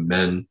between the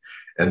men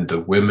and the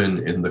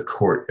women in the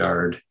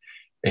courtyard.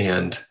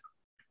 And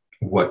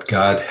what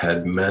God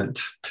had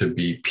meant to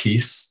be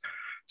peace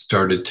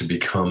started to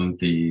become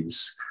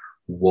these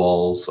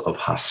walls of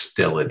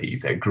hostility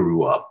that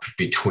grew up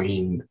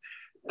between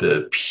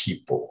the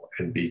people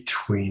and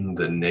between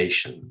the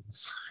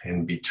nations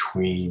and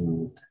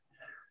between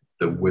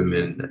the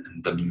women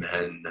and the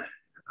men,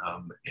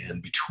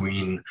 and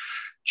between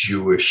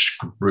Jewish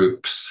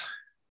groups.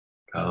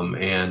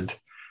 And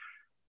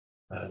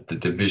the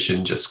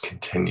division just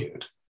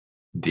continued.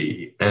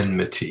 The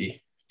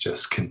enmity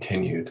just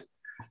continued.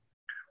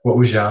 What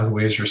was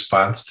Yahweh's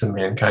response to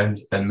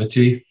mankind's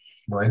enmity?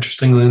 Well,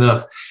 interestingly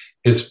enough,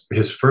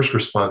 his first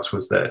response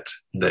was that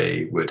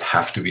they would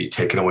have to be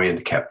taken away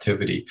into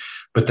captivity,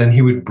 but then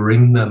he would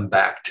bring them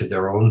back to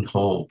their own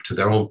home, to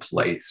their own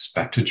place,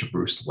 back to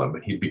Jerusalem,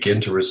 and he'd begin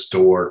to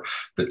restore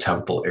the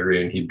temple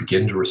area, and he'd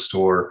begin to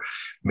restore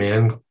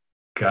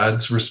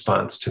God's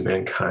response to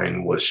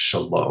mankind was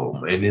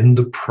shalom. And in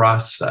the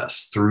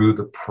process, through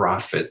the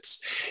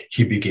prophets,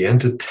 he began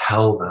to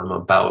tell them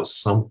about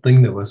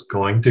something that was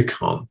going to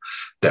come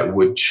that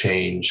would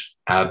change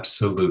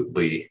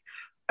absolutely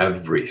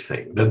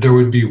everything. That there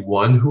would be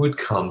one who would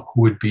come,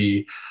 who would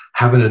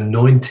have an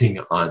anointing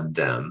on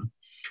them,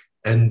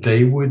 and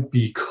they would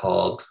be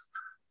called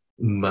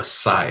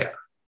Messiah.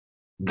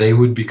 They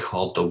would be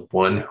called the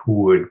one who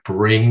would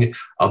bring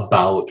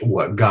about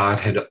what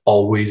God had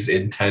always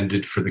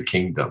intended for the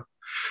kingdom.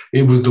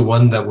 It was the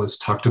one that was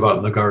talked about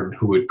in the garden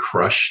who would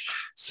crush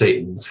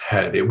Satan's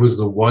head. It was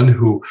the one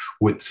who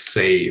would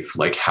save,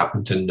 like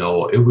happened to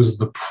Noah. It was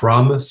the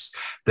promise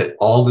that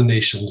all the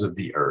nations of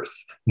the earth,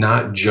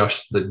 not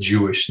just the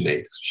Jewish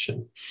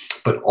nation,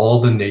 but all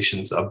the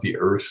nations of the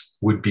earth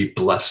would be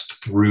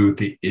blessed through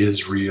the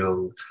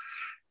Israelite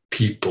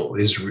people.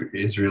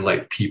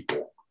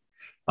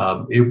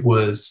 It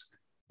was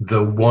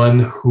the one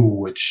who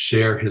would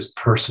share his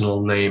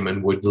personal name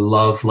and would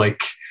love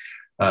like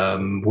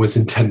was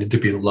intended to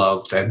be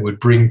loved, and would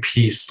bring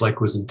peace like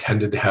was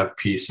intended to have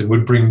peace, and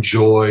would bring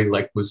joy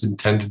like was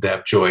intended to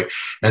have joy.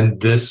 And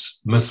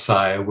this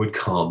Messiah would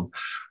come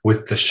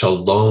with the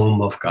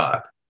shalom of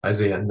God.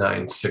 Isaiah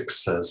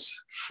 9:6 says,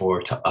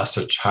 "For to us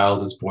a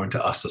child is born,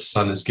 to us a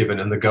son is given,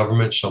 and the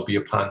government shall be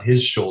upon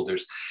his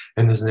shoulders,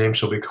 and his name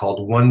shall be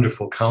called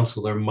Wonderful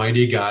Counselor,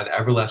 Mighty God,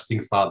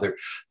 Everlasting Father,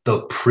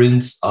 the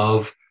Prince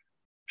of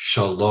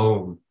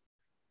Shalom."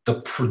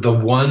 The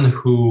one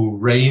who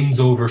reigns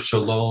over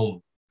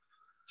shalom,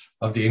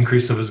 of the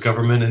increase of his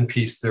government and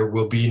peace, there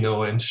will be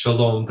no end.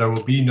 Shalom, there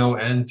will be no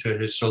end to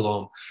his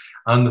shalom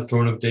on the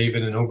throne of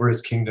David and over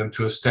his kingdom,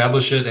 to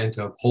establish it and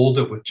to uphold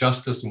it with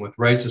justice and with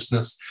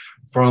righteousness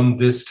from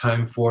this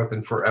time forth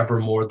and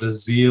forevermore. The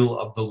zeal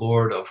of the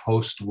Lord of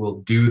hosts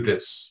will do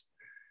this.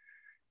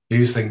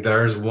 He's saying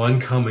there's one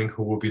coming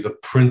who will be the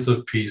Prince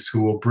of Peace,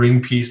 who will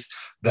bring peace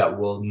that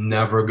will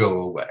never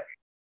go away.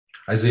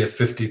 Isaiah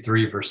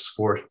 53 verse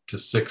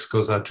 4-6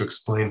 goes on to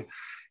explain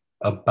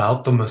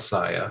about the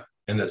Messiah.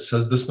 And it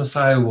says this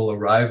Messiah will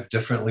arrive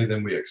differently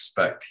than we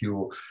expect. He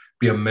will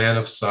be a man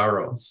of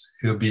sorrows.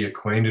 He'll be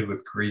acquainted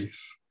with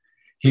grief.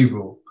 He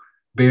will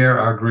bear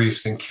our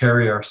griefs and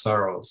carry our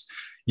sorrows.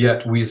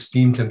 Yet we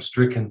esteemed him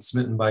stricken,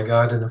 smitten by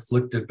God, and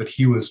afflicted, but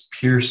he was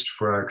pierced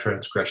for our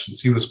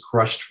transgressions. He was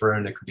crushed for our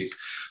iniquities.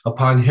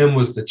 Upon him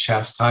was the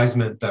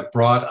chastisement that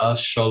brought us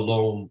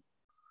shalom,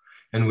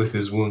 and with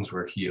his wounds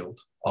we're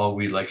healed. All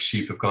we like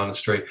sheep have gone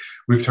astray.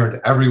 We've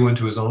turned everyone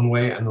to his own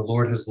way, and the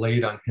Lord has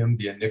laid on him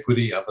the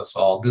iniquity of us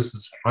all. This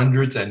is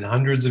hundreds and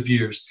hundreds of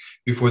years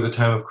before the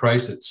time of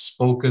Christ. It's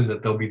spoken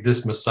that there'll be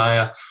this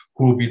Messiah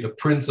who will be the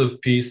Prince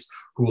of Peace,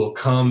 who will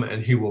come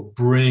and he will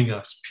bring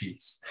us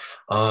peace.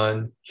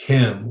 On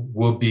him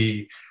will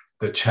be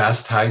the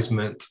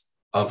chastisement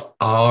of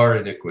our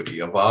iniquity,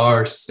 of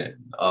our sin,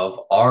 of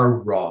our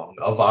wrong,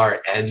 of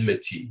our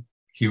enmity.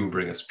 He will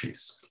bring us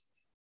peace.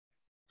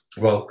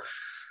 Well,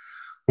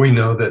 we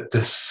know that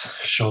this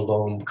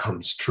shalom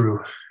comes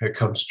true. It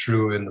comes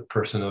true in the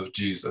person of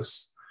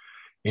Jesus,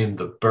 in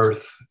the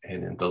birth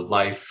and in the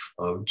life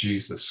of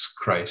Jesus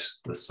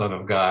Christ, the Son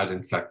of God.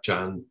 In fact,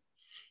 John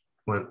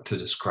went to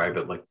describe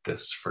it like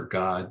this: for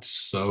God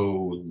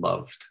so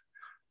loved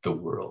the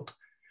world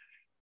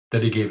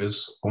that he gave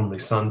his only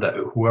Son, that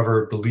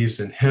whoever believes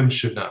in him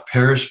should not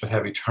perish but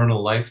have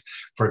eternal life.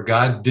 For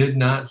God did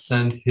not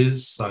send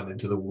his Son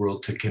into the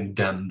world to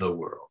condemn the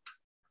world.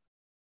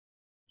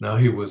 Now,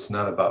 he was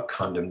not about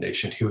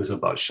condemnation. He was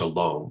about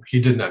shalom. He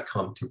did not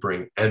come to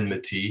bring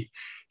enmity.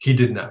 He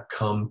did not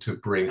come to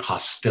bring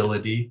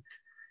hostility.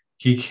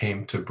 He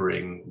came to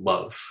bring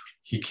love.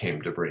 He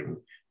came to bring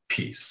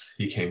peace.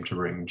 He came to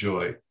bring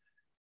joy.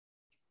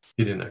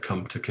 He did not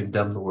come to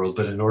condemn the world,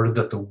 but in order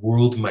that the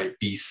world might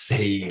be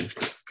saved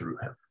through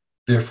him.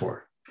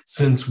 Therefore,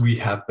 since we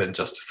have been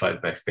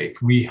justified by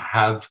faith, we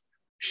have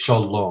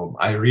shalom,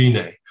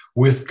 eirene,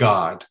 with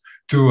God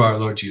through our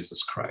Lord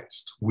Jesus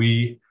Christ.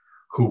 We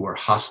who were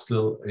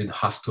in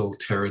hostile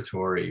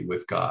territory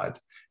with God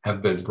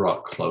have been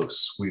brought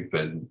close. We've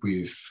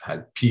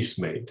had peace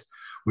made.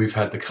 We've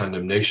had the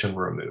condemnation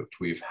removed.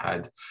 We've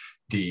had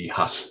the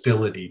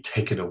hostility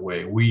taken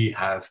away. We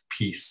have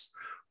peace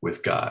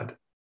with God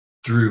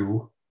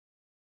through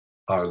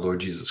our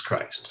Lord Jesus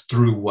Christ,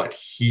 through what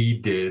he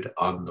did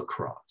on the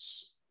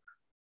cross.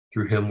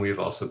 Through him, we have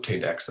also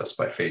obtained access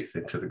by faith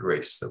into the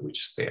grace that we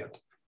stand.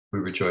 We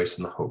rejoice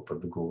in the hope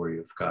of the glory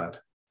of God.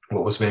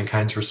 What was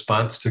mankind's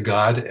response to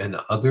God and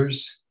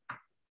others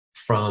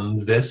from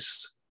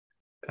this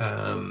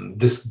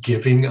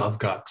giving of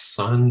God's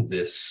Son,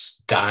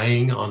 this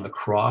dying on the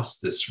cross,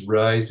 this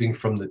rising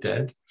from the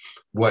dead?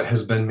 What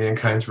has been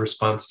mankind's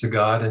response to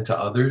God and to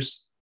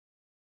others?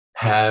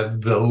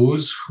 Have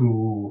those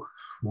who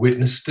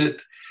witnessed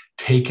it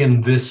taken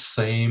this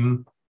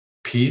same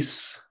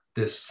peace,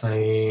 this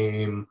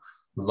same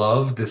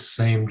love, this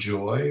same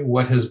joy?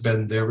 What has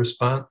been their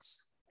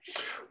response?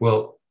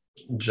 Well,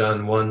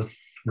 John 1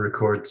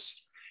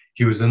 records,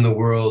 he was in the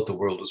world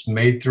was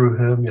made through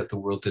him, yet the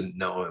world didn't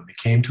know him. He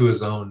came to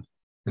his own,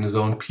 and his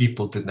own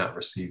people did not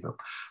receive him.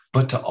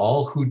 But to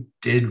all who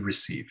did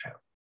receive him,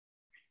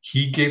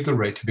 he gave the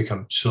right to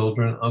become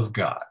children of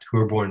God, who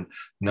are born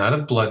not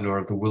of blood, nor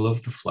of the will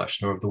of the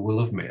flesh, nor of the will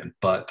of man,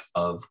 but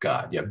of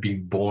God. Yeah,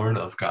 being born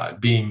of God,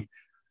 being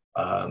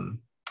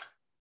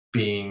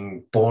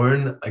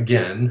born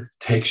again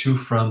takes you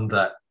from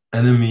the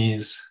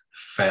enemy's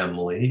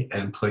family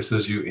and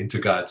places you into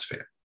God's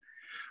family.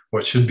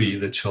 What should be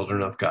the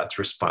children of God's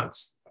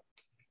response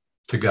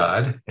to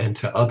God and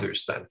to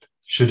others then?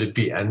 Should it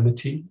be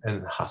enmity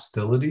and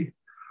hostility,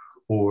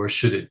 or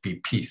should it be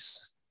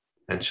peace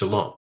and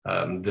shalom?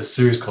 This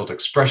series called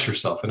Express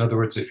Yourself. In other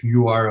words, if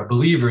you are a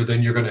believer,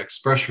 then you're going to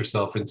express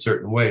yourself in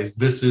certain ways.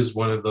 This is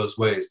one of those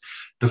ways.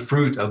 The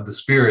fruit of the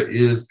Spirit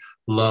is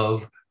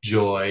love,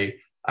 joy.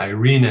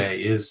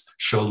 Eirene is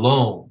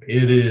shalom.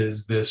 It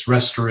is this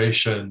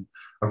restoration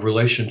of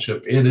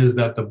relationship. It is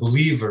that the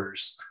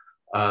believers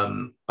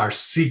are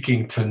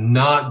seeking to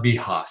not be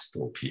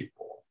hostile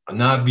people,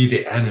 not be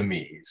the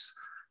enemies,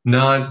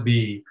 not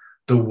be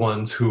the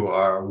ones who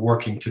are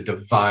working to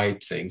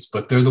divide things,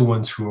 but they're the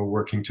ones who are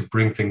working to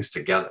bring things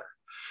together,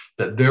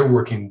 that they're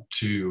working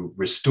to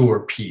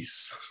restore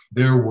peace.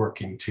 They're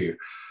working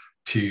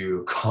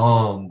to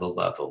calm the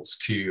levels,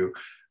 to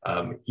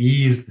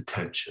ease the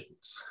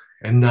tensions,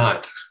 and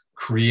not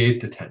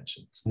create the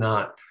tensions,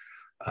 not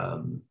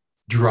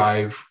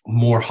drive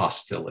more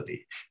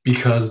hostility,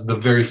 because the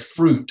very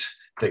fruit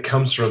that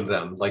comes from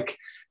them, like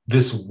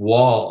this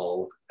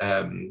wall,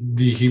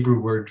 the Hebrew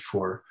word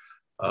for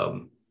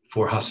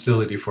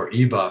hostility, for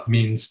iba,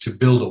 means to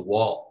build a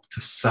wall,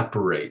 to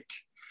separate.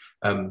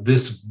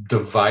 This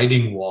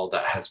dividing wall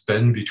that has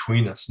been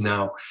between us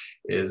now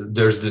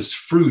there's this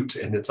fruit,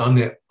 and it's on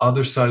the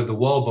other side of the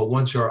wall. But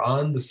once you're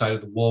on the side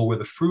of the wall where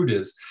the fruit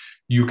is,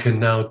 you can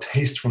now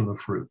taste from the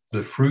fruit.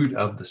 The fruit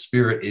of the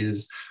Spirit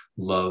is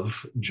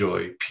love,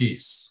 joy,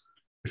 peace.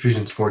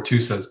 Ephesians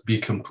 4:2 says, be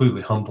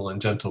completely humble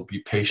and gentle, be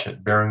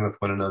patient, bearing with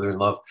one another in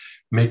love.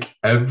 Make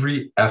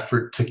every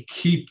effort to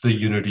keep the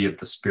unity of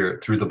the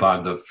Spirit through the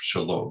bond of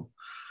shalom,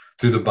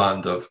 through the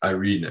bond of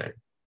eirene.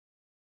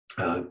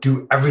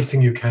 Do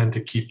everything you can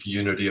to keep the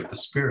unity of the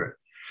Spirit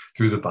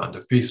through the bond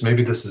of peace.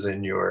 Maybe this is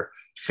in your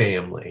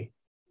family.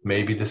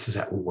 Maybe this is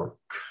at work.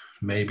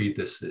 Maybe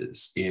this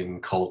is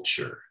in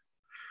culture.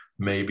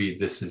 Maybe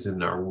this is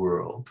in our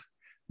world.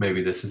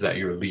 Maybe this is at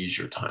your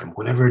leisure time.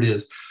 Whatever it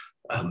is,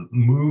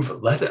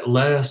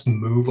 let us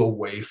move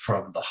away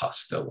from the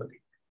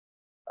hostility.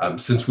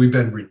 Since we've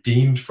been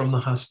redeemed from the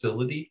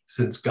hostility,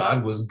 since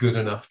God was good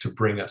enough to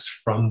bring us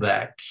from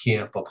that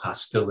camp of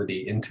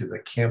hostility into the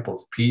camp of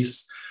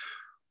peace,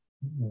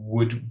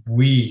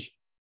 we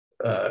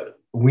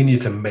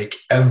need to make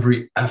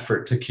every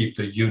effort to keep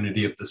the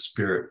unity of the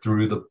Spirit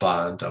through the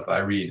bond of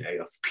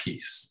eirene, of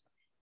peace.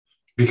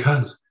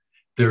 Because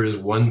there is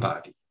one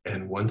body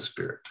and one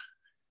Spirit.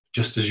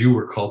 Just as you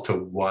were called to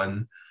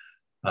one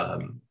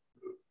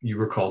you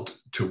were called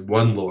to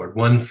one Lord,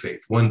 one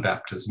faith, one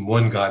baptism,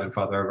 one God and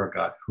Father of our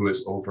God, who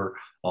is over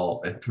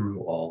all and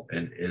through all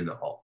and in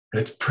all.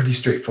 It's pretty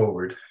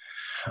straightforward.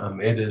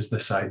 It is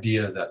this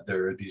idea that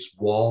there are these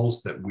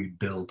walls that we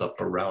build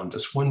up around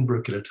us, one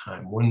brick at a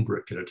time, one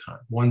brick at a time,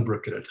 one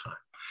brick at a time,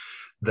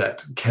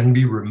 that can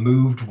be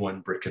removed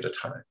one brick at a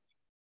time.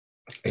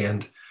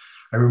 And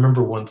I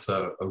remember once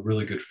a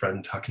really good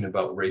friend talking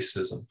about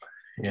racism,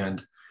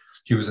 and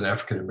he was an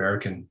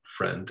African-American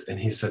friend, and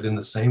he said, in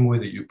the same way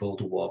that you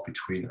build a wall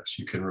between us,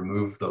 you can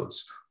remove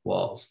those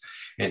walls.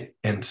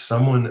 And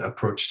someone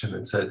approached him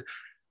and said,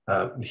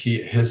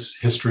 his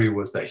history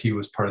was that he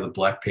was part of the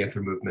Black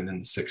Panther movement in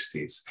the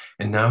 60s.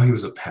 And now he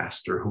was a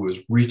pastor who was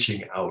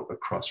reaching out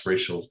across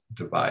racial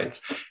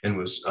divides and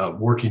was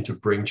working to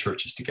bring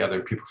churches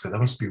together. People said, that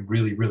must be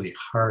really, really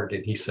hard.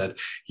 And he said,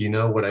 you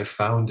know, what I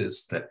found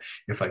is that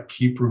if I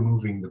keep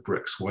removing the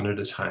bricks one at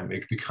a time,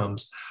 it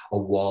becomes a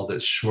wall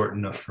that's short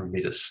enough for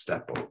me to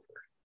step over.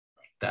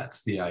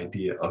 That's the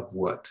idea of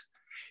what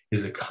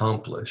is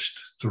accomplished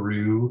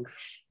through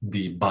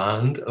the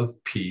bond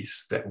of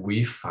peace that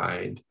we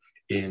find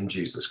in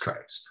Jesus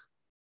Christ.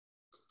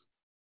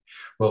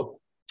 Well,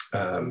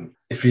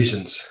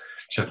 Ephesians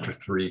chapter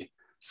 3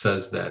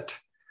 says that,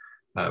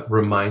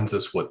 reminds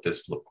us what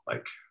this looked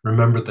like.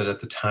 Remember that at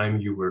the time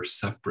you were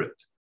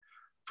separate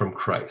from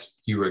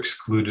Christ, you were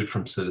excluded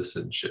from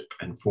citizenship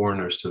and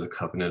foreigners to the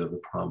covenant of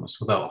the promise,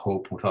 without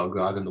hope, without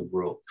God in the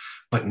world.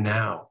 But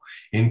now,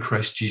 in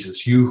Christ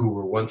Jesus, you who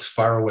were once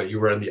far away, you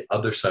were on the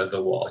other side of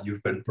the wall.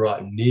 You've been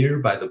brought near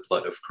by the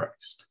blood of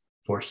Christ.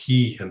 For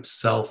he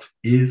himself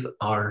is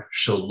our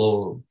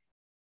shalom.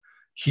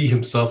 He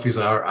himself is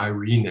our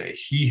irene.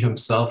 He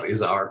himself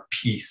is our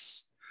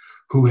peace,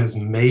 who has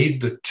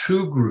made the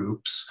two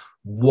groups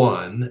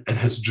one and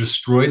has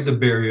destroyed the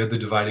barrier, the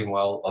dividing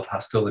wall of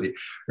hostility.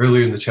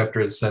 Earlier in the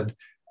chapter, it said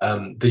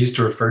they used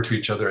to refer to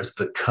each other as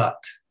the cut.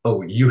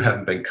 Oh, you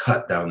haven't been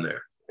cut down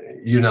there.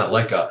 You're not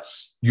like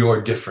us.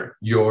 You're different.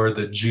 You're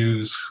the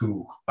Jews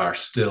who are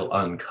still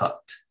uncut,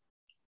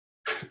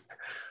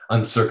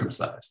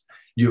 uncircumcised.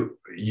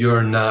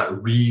 You're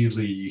not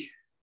really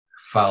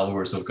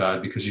followers of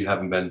God because you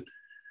haven't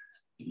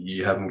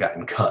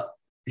gotten cut.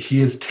 He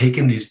has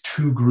taken these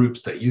two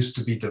groups that used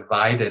to be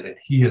divided, and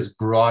he has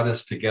brought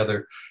us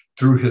together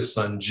through his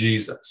son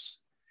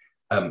Jesus.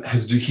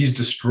 He's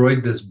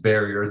destroyed this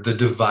barrier, the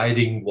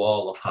dividing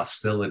wall of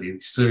hostility.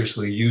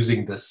 Seriously,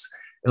 using this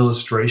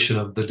illustration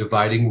of the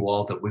dividing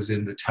wall that was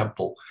in the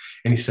temple.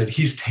 And he said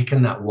he's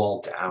taken that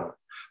wall down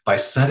by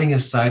setting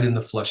aside in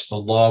the flesh the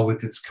law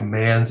with its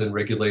commands and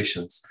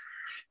regulations.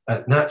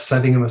 Not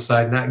setting them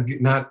aside,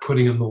 not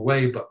putting them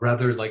away, but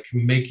rather like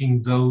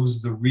making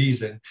those the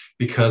reason,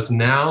 because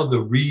now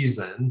the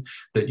reason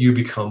that you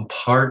become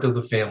part of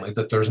the family,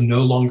 that there's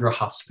no longer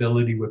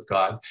hostility with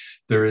God,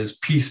 there is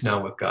peace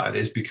now with God,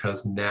 is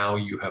because now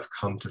you have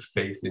come to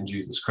faith in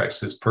Jesus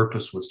Christ. His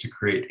purpose was to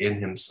create in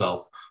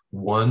himself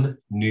one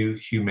new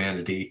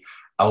humanity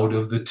out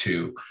of the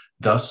two,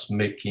 thus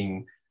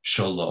making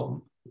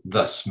shalom,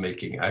 thus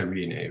making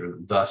irene, or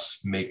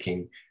thus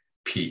making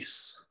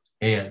peace.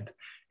 And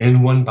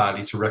in one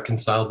body to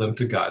reconcile them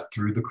to God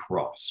through the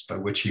cross, by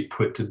which he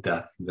put to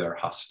death their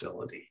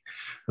hostility.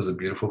 It was a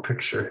beautiful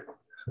picture.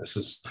 This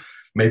is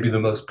maybe the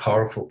most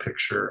powerful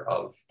picture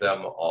of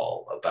them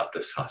all about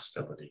this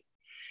hostility.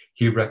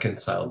 He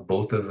reconciled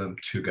both of them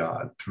to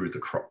God through the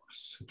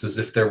cross. It's as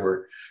if there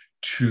were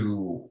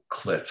two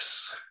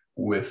cliffs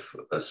with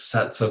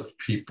sets of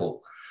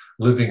people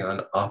living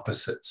on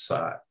opposite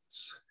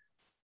sides,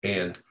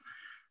 and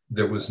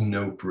there was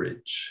no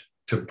bridge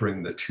to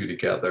bring the two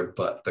together,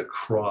 but the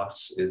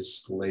cross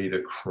is laid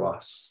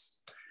across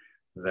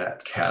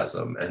that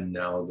chasm, and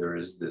now there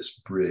is this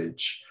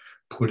bridge,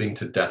 putting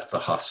to death the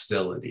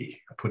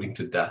hostility, putting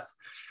to death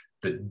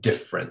the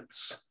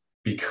difference,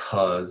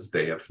 because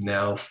they have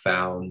now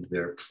found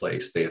their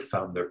place, they have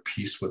found their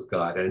peace with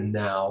God, and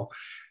now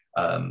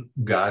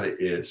God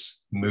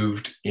is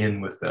moved in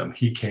with them.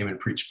 He came and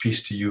preached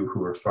peace to you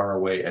who are far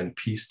away and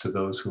peace to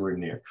those who are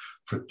near.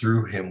 For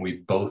through him, we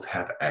both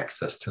have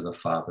access to the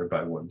Father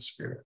by one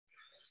Spirit.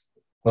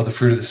 Well, the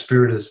fruit of the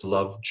Spirit is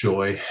love,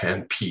 joy,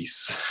 and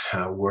peace.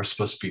 We're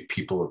supposed to be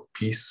people of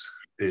peace.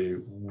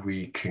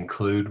 We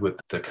conclude with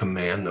the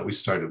command that we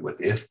started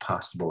with, if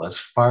possible, as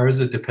far as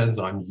it depends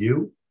on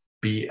you,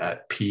 be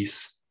at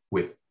peace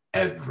with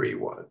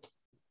everyone.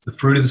 The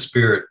fruit of the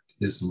Spirit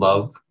is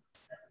love,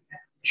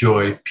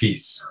 joy,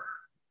 peace.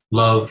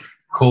 Love,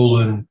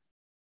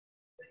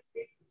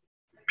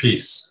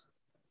 peace.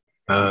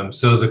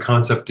 So the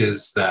concept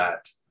is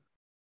that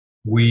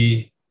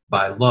we,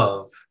 by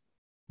love,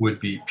 would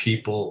be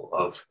people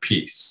of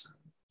peace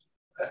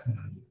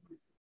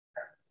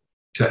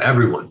to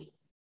everyone,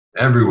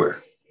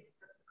 everywhere.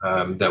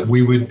 That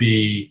we would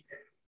be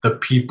the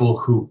people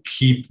who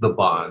keep the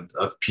bond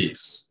of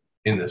peace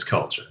in this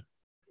culture.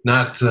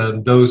 Not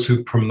those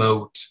who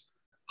promote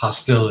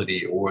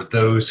hostility or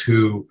those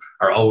who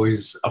are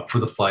always up for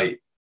the fight,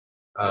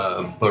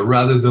 but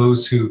rather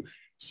those who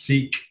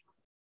seek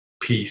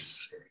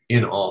peace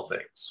in all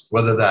things,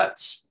 whether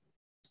that's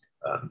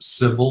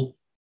civil,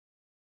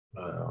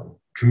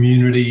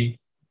 community,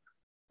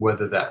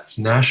 whether that's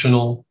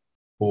national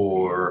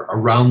or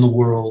around the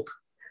world,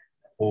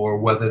 or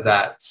whether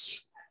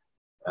that's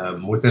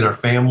within our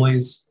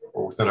families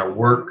or within our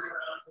work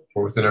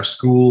or within our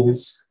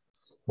schools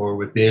or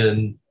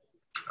within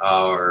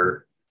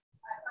our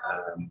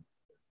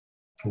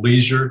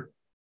leisure,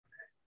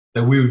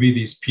 that we would be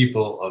these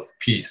people of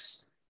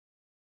peace.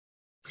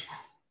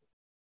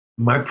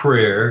 My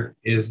prayer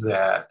is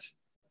that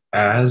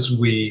as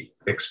we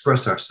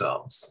express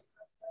ourselves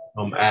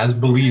as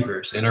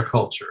believers in our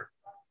culture,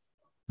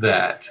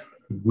 that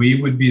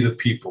we would be the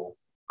people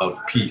of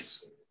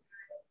peace,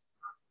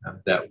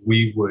 that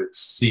we would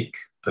seek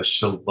the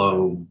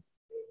shalom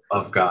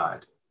of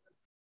God,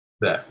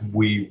 that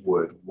we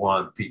would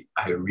want the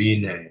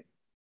Irene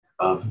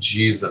of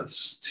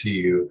Jesus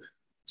to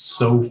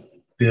so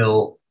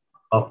fill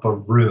up a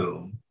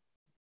room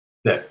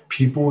that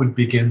people would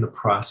begin the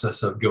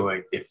process of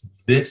going, if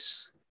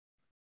this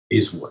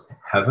is what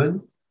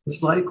heaven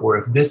is like, or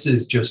if this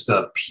is just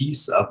a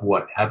piece of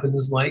what heaven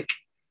is like,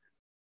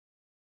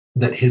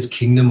 that his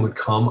kingdom would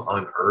come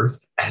on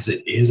earth as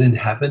it is in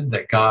heaven,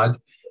 that God,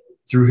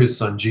 through his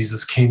son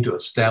Jesus, came to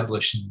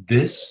establish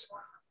this.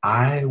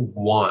 I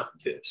want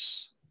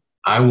this.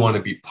 I want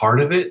to be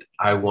part of it.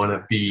 I want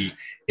to be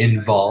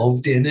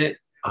involved in it.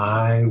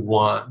 I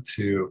want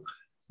to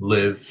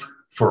live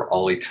for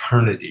all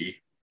eternity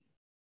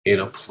in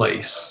a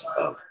place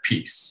of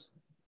peace.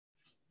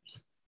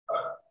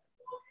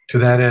 To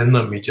that end,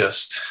 let me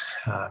just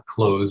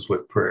close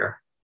with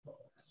prayer.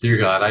 Dear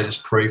God, I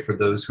just pray for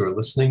those who are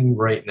listening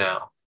right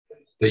now,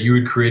 that you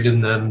would create in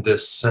them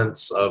this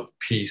sense of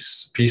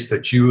peace, peace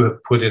that you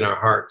have put in our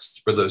hearts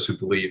for those who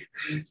believe,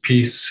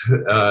 peace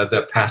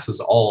that passes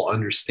all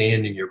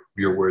understanding,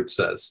 your word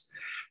says,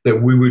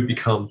 that we would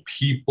become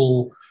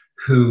people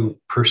who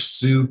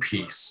pursue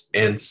peace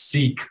and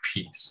seek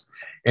peace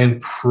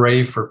and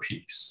pray for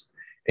peace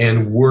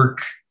and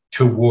work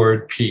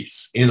toward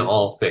peace in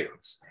all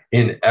things,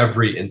 in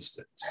every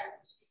instance.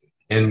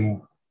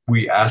 And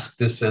we ask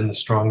this in the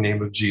strong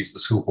name of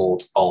Jesus, who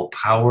holds all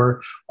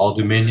power, all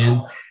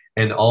dominion,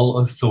 and all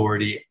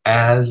authority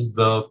as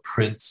the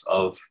Prince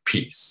of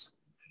Peace.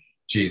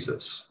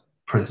 Jesus,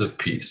 Prince of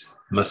Peace,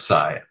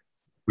 Messiah.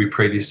 We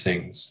pray these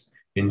things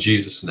in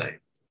Jesus' name.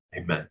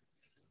 Amen.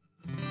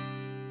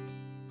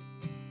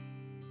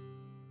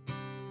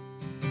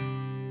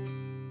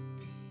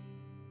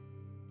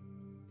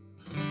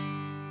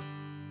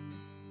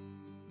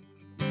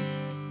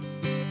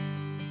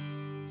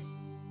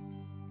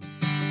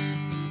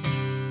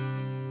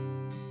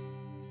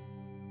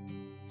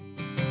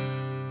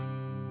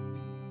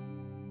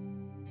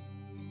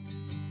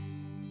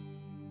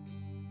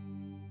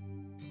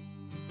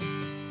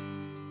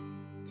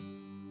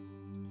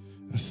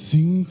 I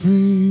sing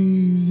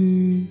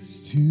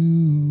praises to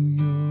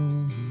your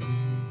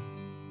name.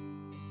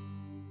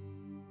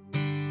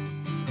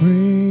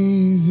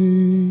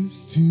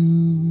 Praises to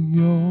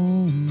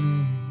your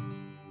name.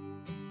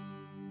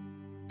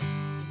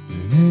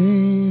 The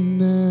name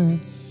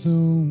that's so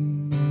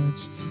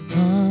much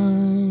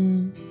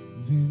higher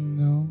than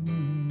all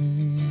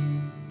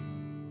names.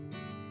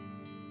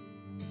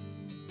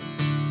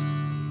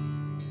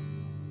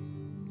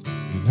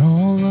 And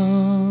all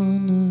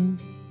honor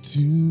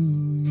to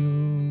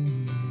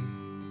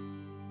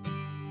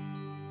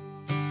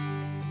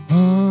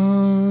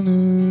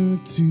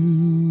to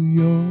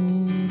your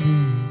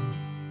name,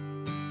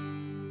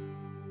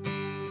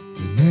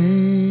 the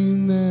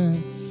name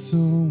that's so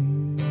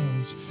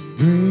much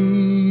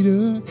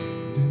greater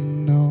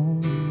than all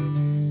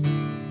names.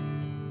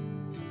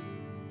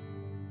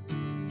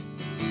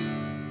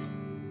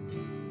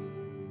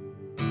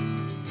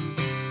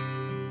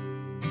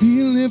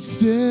 Be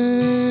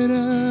lifted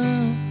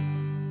up,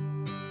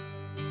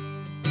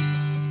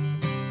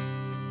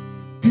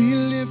 be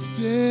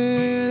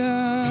lifted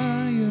higher.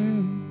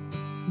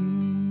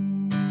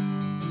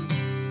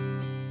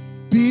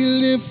 Be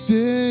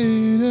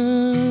lifted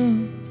up,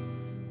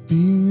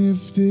 be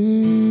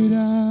lifted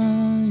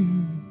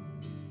higher.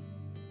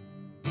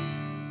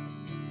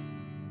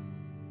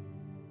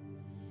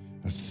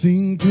 I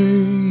sing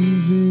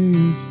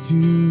praises to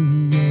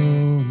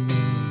your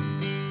name.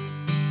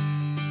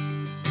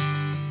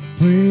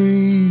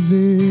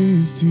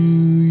 Praises to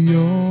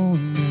your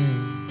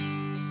name.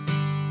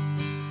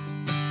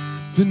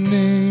 The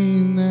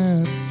name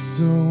that's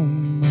so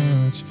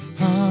much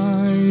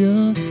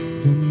higher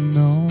than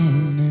all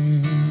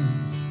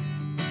names.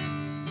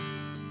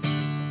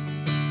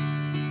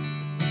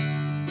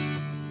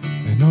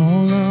 And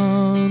all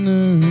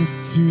honor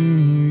to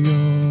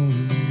your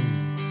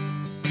name.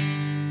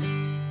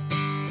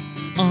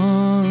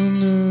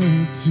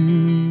 Honor to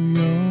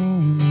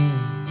your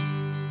name.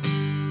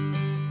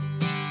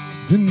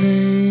 The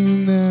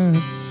name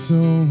that's so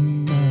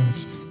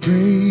much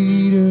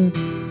greater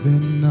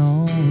than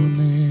all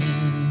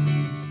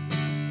names.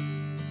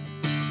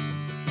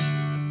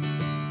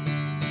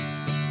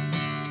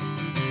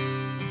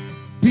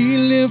 Be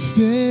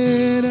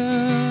lifted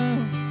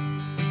up,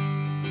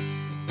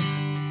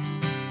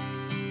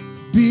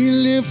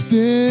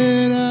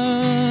 lifted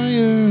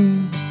higher.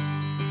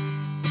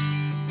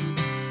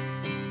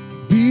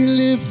 Be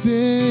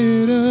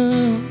lifted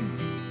up.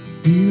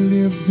 Be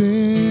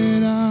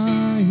lifted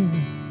higher.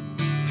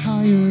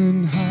 Higher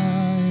and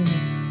higher.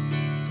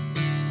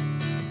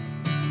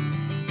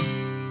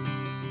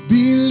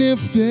 Be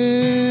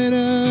lifted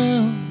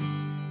up.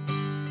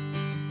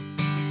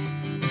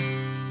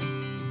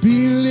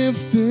 Be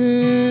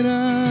lifted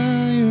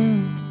higher.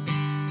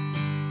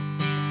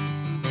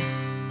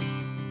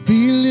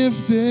 Be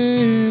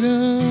lifted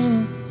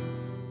up.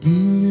 Be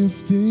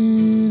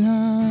lifted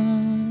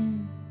high.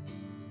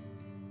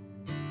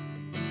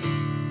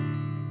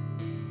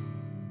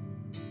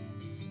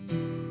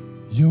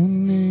 Your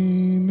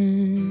name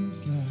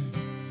is life.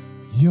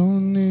 Your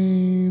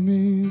name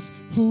is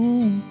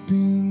hope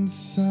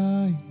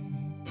inside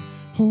me.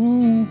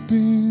 Hope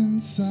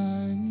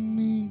inside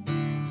me.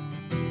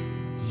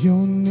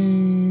 Your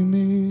name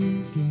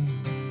is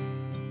love.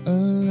 A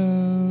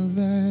love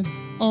that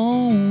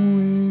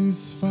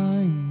always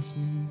finds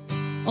me.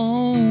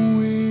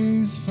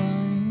 Always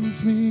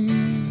finds me.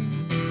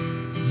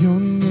 Your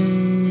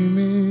name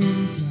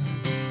is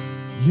life.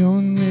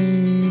 Your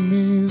name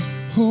is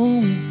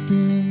hope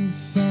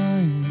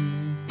inside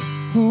me.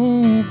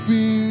 Hope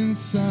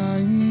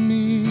inside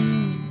me.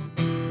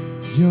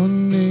 Your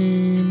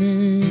name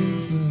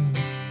is love.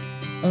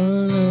 A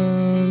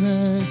love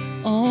that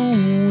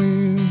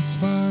always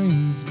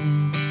finds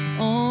me.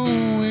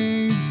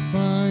 Always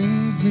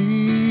finds me.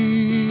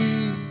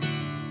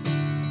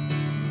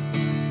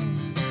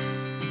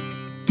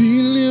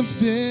 Be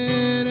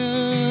lifted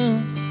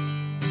up.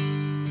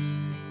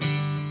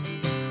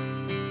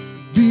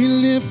 Be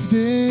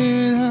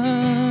lifted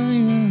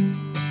higher.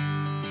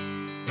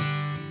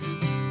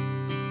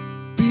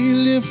 Be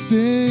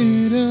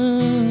lifted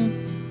up.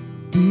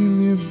 Be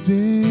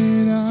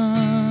lifted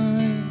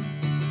high.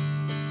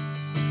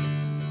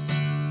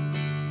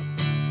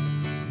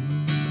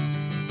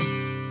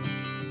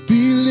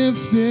 Be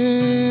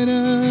lifted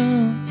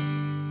up.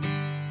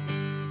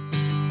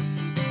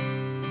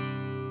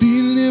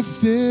 Be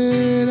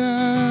lifted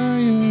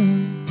higher.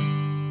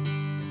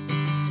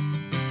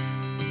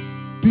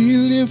 Be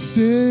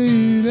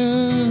lifted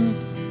up.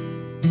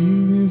 Be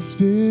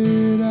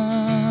lifted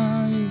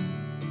high.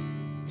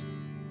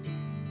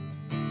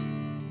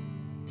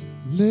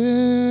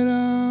 Let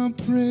our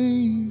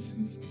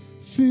praises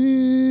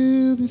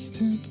fill this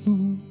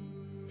temple.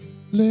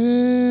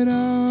 Let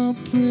our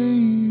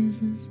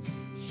praises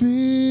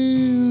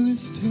fill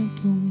this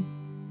temple.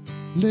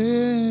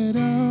 Let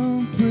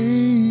our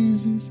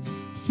praises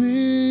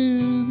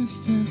fill this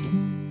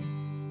temple.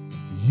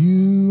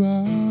 You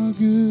are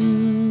good.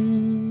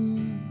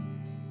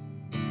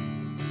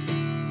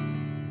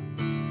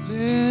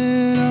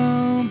 Let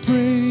our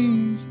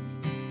praises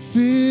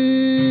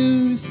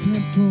fill this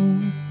temple.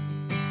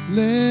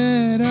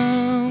 Let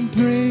our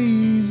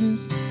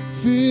praises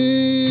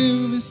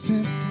fill this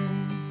temple.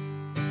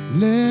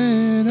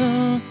 Let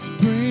our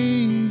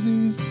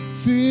praises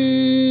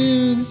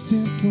fill this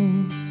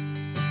temple.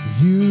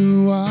 For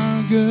you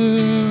are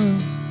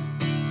good.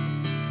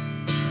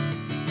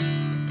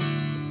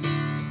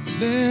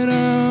 Let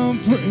our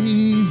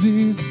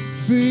praises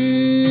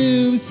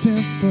fill this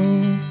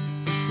temple.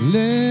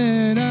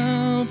 Let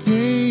our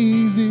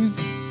praises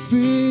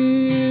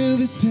fill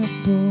this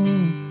temple.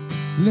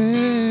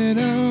 Let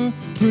our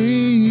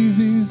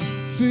praises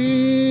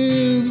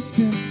fill this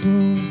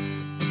temple.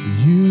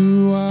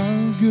 You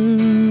are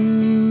good.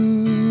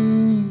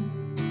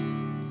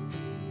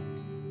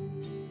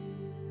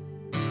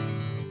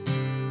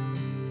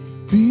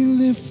 Be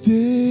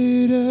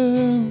lifted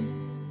up.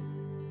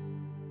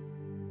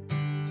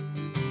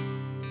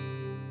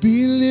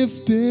 Be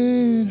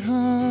lifted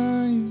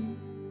high.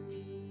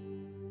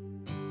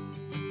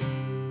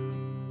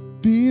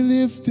 Be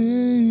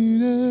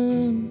lifted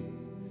up.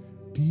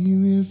 Be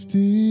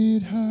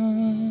lifted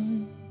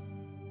high.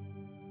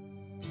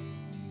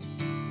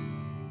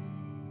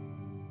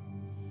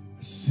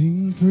 I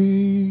sing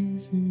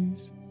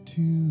praises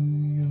to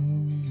your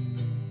name.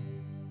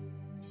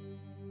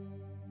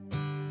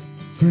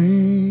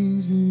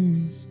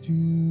 Praises to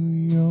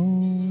your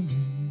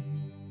name.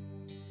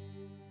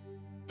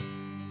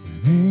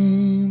 The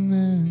name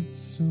that's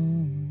so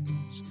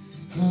much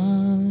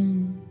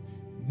higher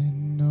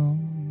than all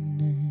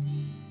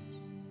names.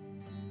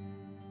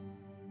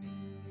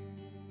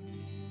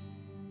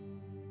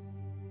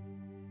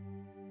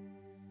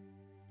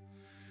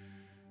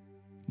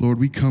 Lord,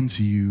 we come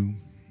to you.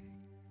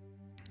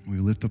 We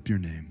lift up your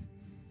name.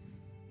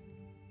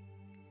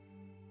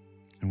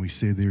 And we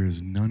say there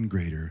is none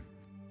greater,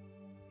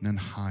 none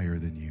higher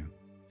than you,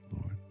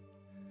 Lord.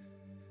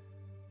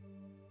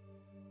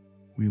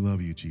 We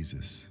love you,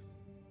 Jesus.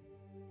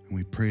 And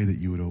we pray that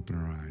you would open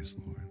our eyes,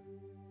 Lord,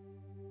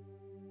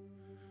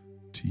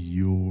 to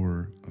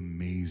your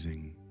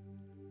amazing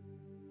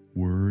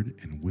word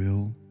and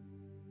will.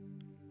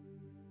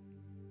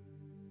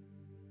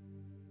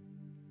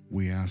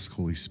 We ask,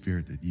 Holy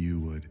Spirit, that you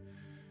would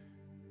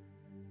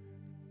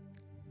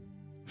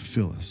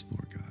fill us,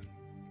 Lord God.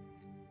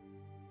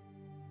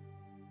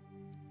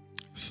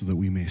 so that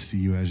we may see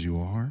you as you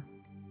are,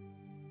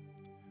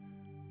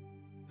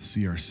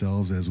 see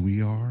ourselves as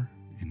we are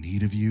in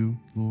need of you,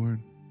 Lord,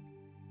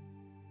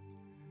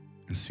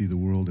 and see the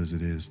world as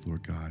it is,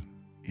 Lord God,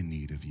 in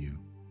need of you.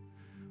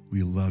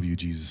 We love you,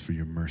 Jesus, for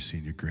your mercy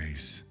and your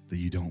grace, that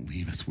you don't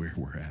leave us where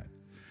we're at.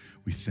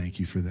 We thank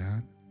you for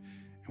that,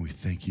 and we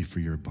thank you for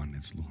your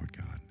abundance, Lord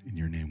God. In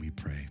your name we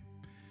pray,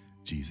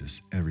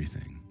 Jesus,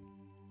 everything.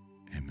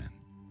 Amen.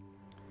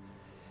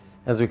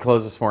 As we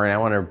close this morning, I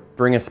want to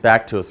bring us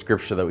back to a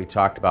scripture that we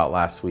talked about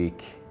last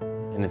week,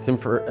 and it's in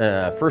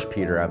 1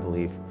 Peter, I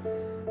believe,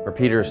 where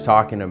Peter is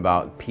talking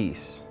about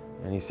peace,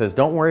 and he says,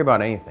 don't worry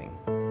about anything,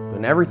 but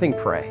in everything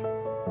pray,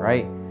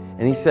 right?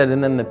 And he said,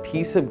 and then the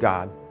peace of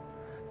God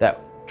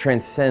that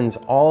transcends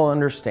all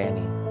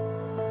understanding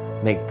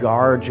may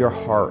guard your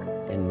heart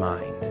and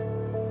mind.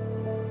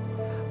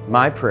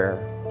 My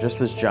prayer,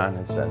 just as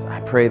John says, I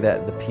pray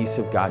that the peace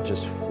of God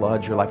just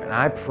floods your life, and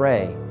I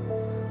pray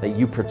that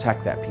you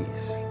protect that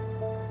peace,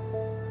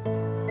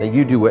 that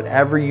you do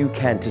whatever you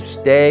can to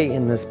stay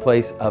in this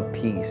place of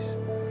peace.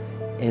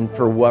 And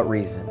for what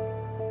reason?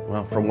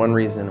 Well, for one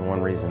reason and one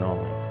reason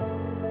only.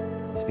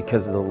 It's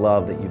because of the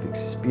love that you've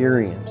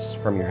experienced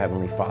from your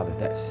Heavenly Father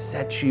that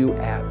sets you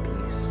at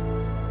peace.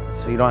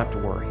 So you don't have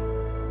to worry,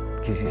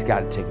 because He's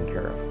got it taken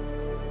care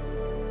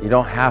of. You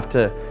don't have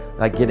to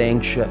get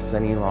anxious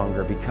any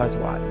longer. Because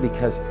why?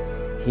 Because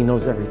He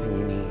knows everything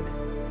you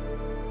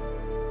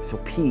need. So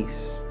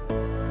peace,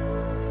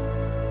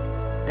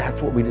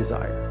 that's what we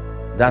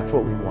desire. That's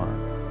what we want.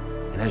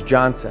 And as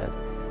John said,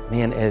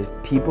 man, as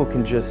people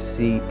can just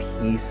see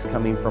peace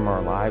coming from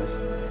our lives,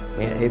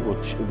 man, it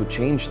would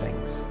change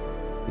things,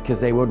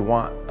 because they would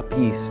want a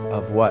piece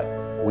of what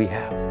we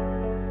have.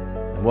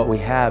 And what we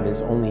have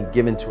is only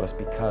given to us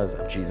because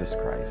of Jesus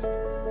Christ.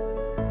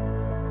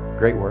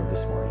 Great word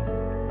this morning.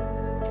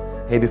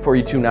 Hey, before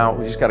you tune out,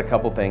 we just got a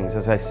couple things.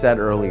 As I said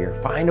earlier,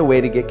 find a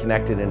way to get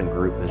connected in a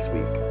group this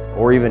week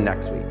or even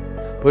next week.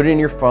 Put it in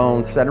your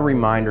phone, set a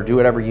reminder, do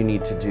whatever you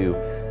need to do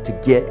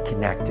to get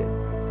connected.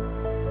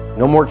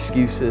 No more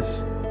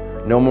excuses,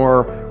 no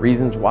more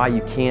reasons why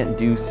you can't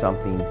do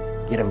something.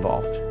 Get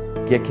involved,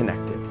 get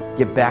connected,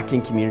 get back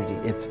in community.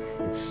 It's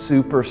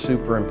super,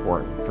 super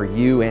important for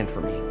you and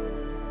for me.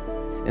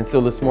 And so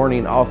this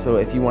morning also,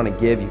 if you want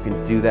to give, you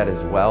can do that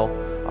as well.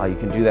 You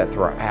can do that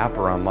through our app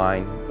or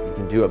online. You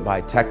can do it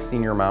by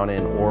texting your amount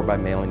in or by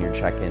mailing your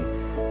check in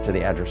to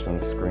the address on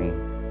the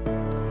screen.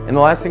 And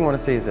the last thing I want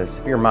to say is this: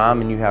 if you're a mom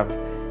and you have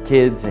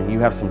kids and you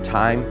have some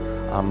time,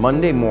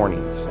 Monday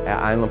mornings at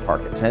Island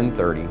Park at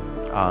 10:30,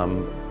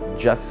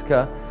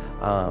 Jessica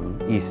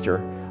Easter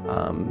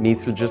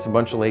meets with just a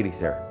bunch of ladies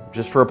there,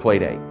 just for a play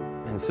date.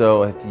 And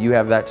so if you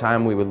have that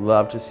time, we would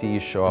love to see you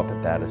show up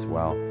at that as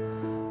well.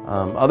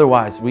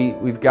 Otherwise,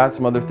 we've got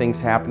some other things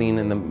happening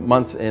in the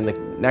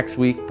next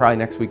week. Probably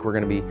next week we're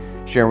going to be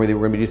sharing with you.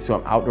 We're going to do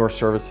some outdoor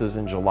services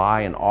in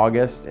July and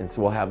August, and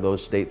so we'll have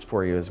those dates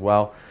for you as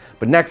well.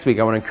 But next week,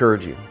 I want to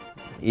encourage you,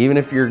 even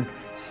if you're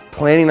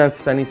planning on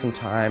spending some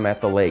time at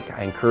the lake,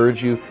 I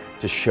encourage you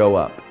to show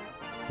up,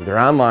 either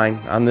online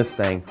on this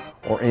thing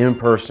or in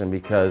person,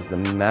 because the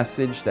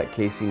message that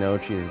Casey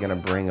Nochi is going to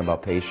bring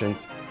about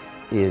patience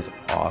is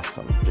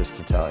awesome, just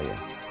to tell you.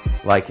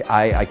 Like,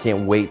 I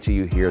can't wait till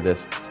you hear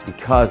this,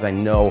 because I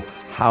know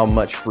how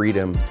much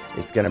freedom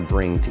it's going to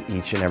bring to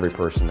each and every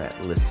person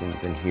that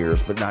listens and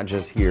hears, but not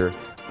just hears,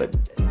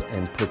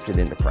 and puts it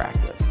into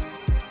practice.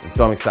 And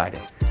so I'm excited.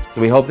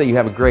 So we hope that you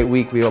have a great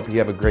week. We hope you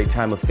have a great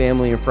time with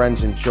family and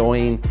friends,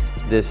 enjoying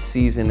this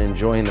season,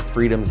 enjoying the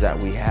freedoms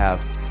that we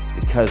have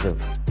because of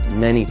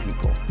many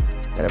people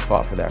that have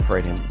fought for that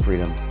freedom,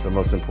 but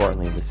most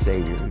importantly, the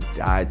Savior who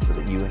died so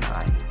that you and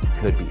I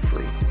could be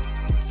free.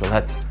 So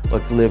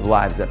let's live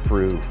lives that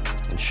prove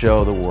and show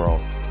the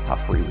world how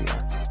free we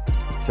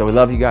are. So we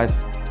love you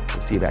guys.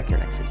 We'll see you back here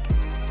next week.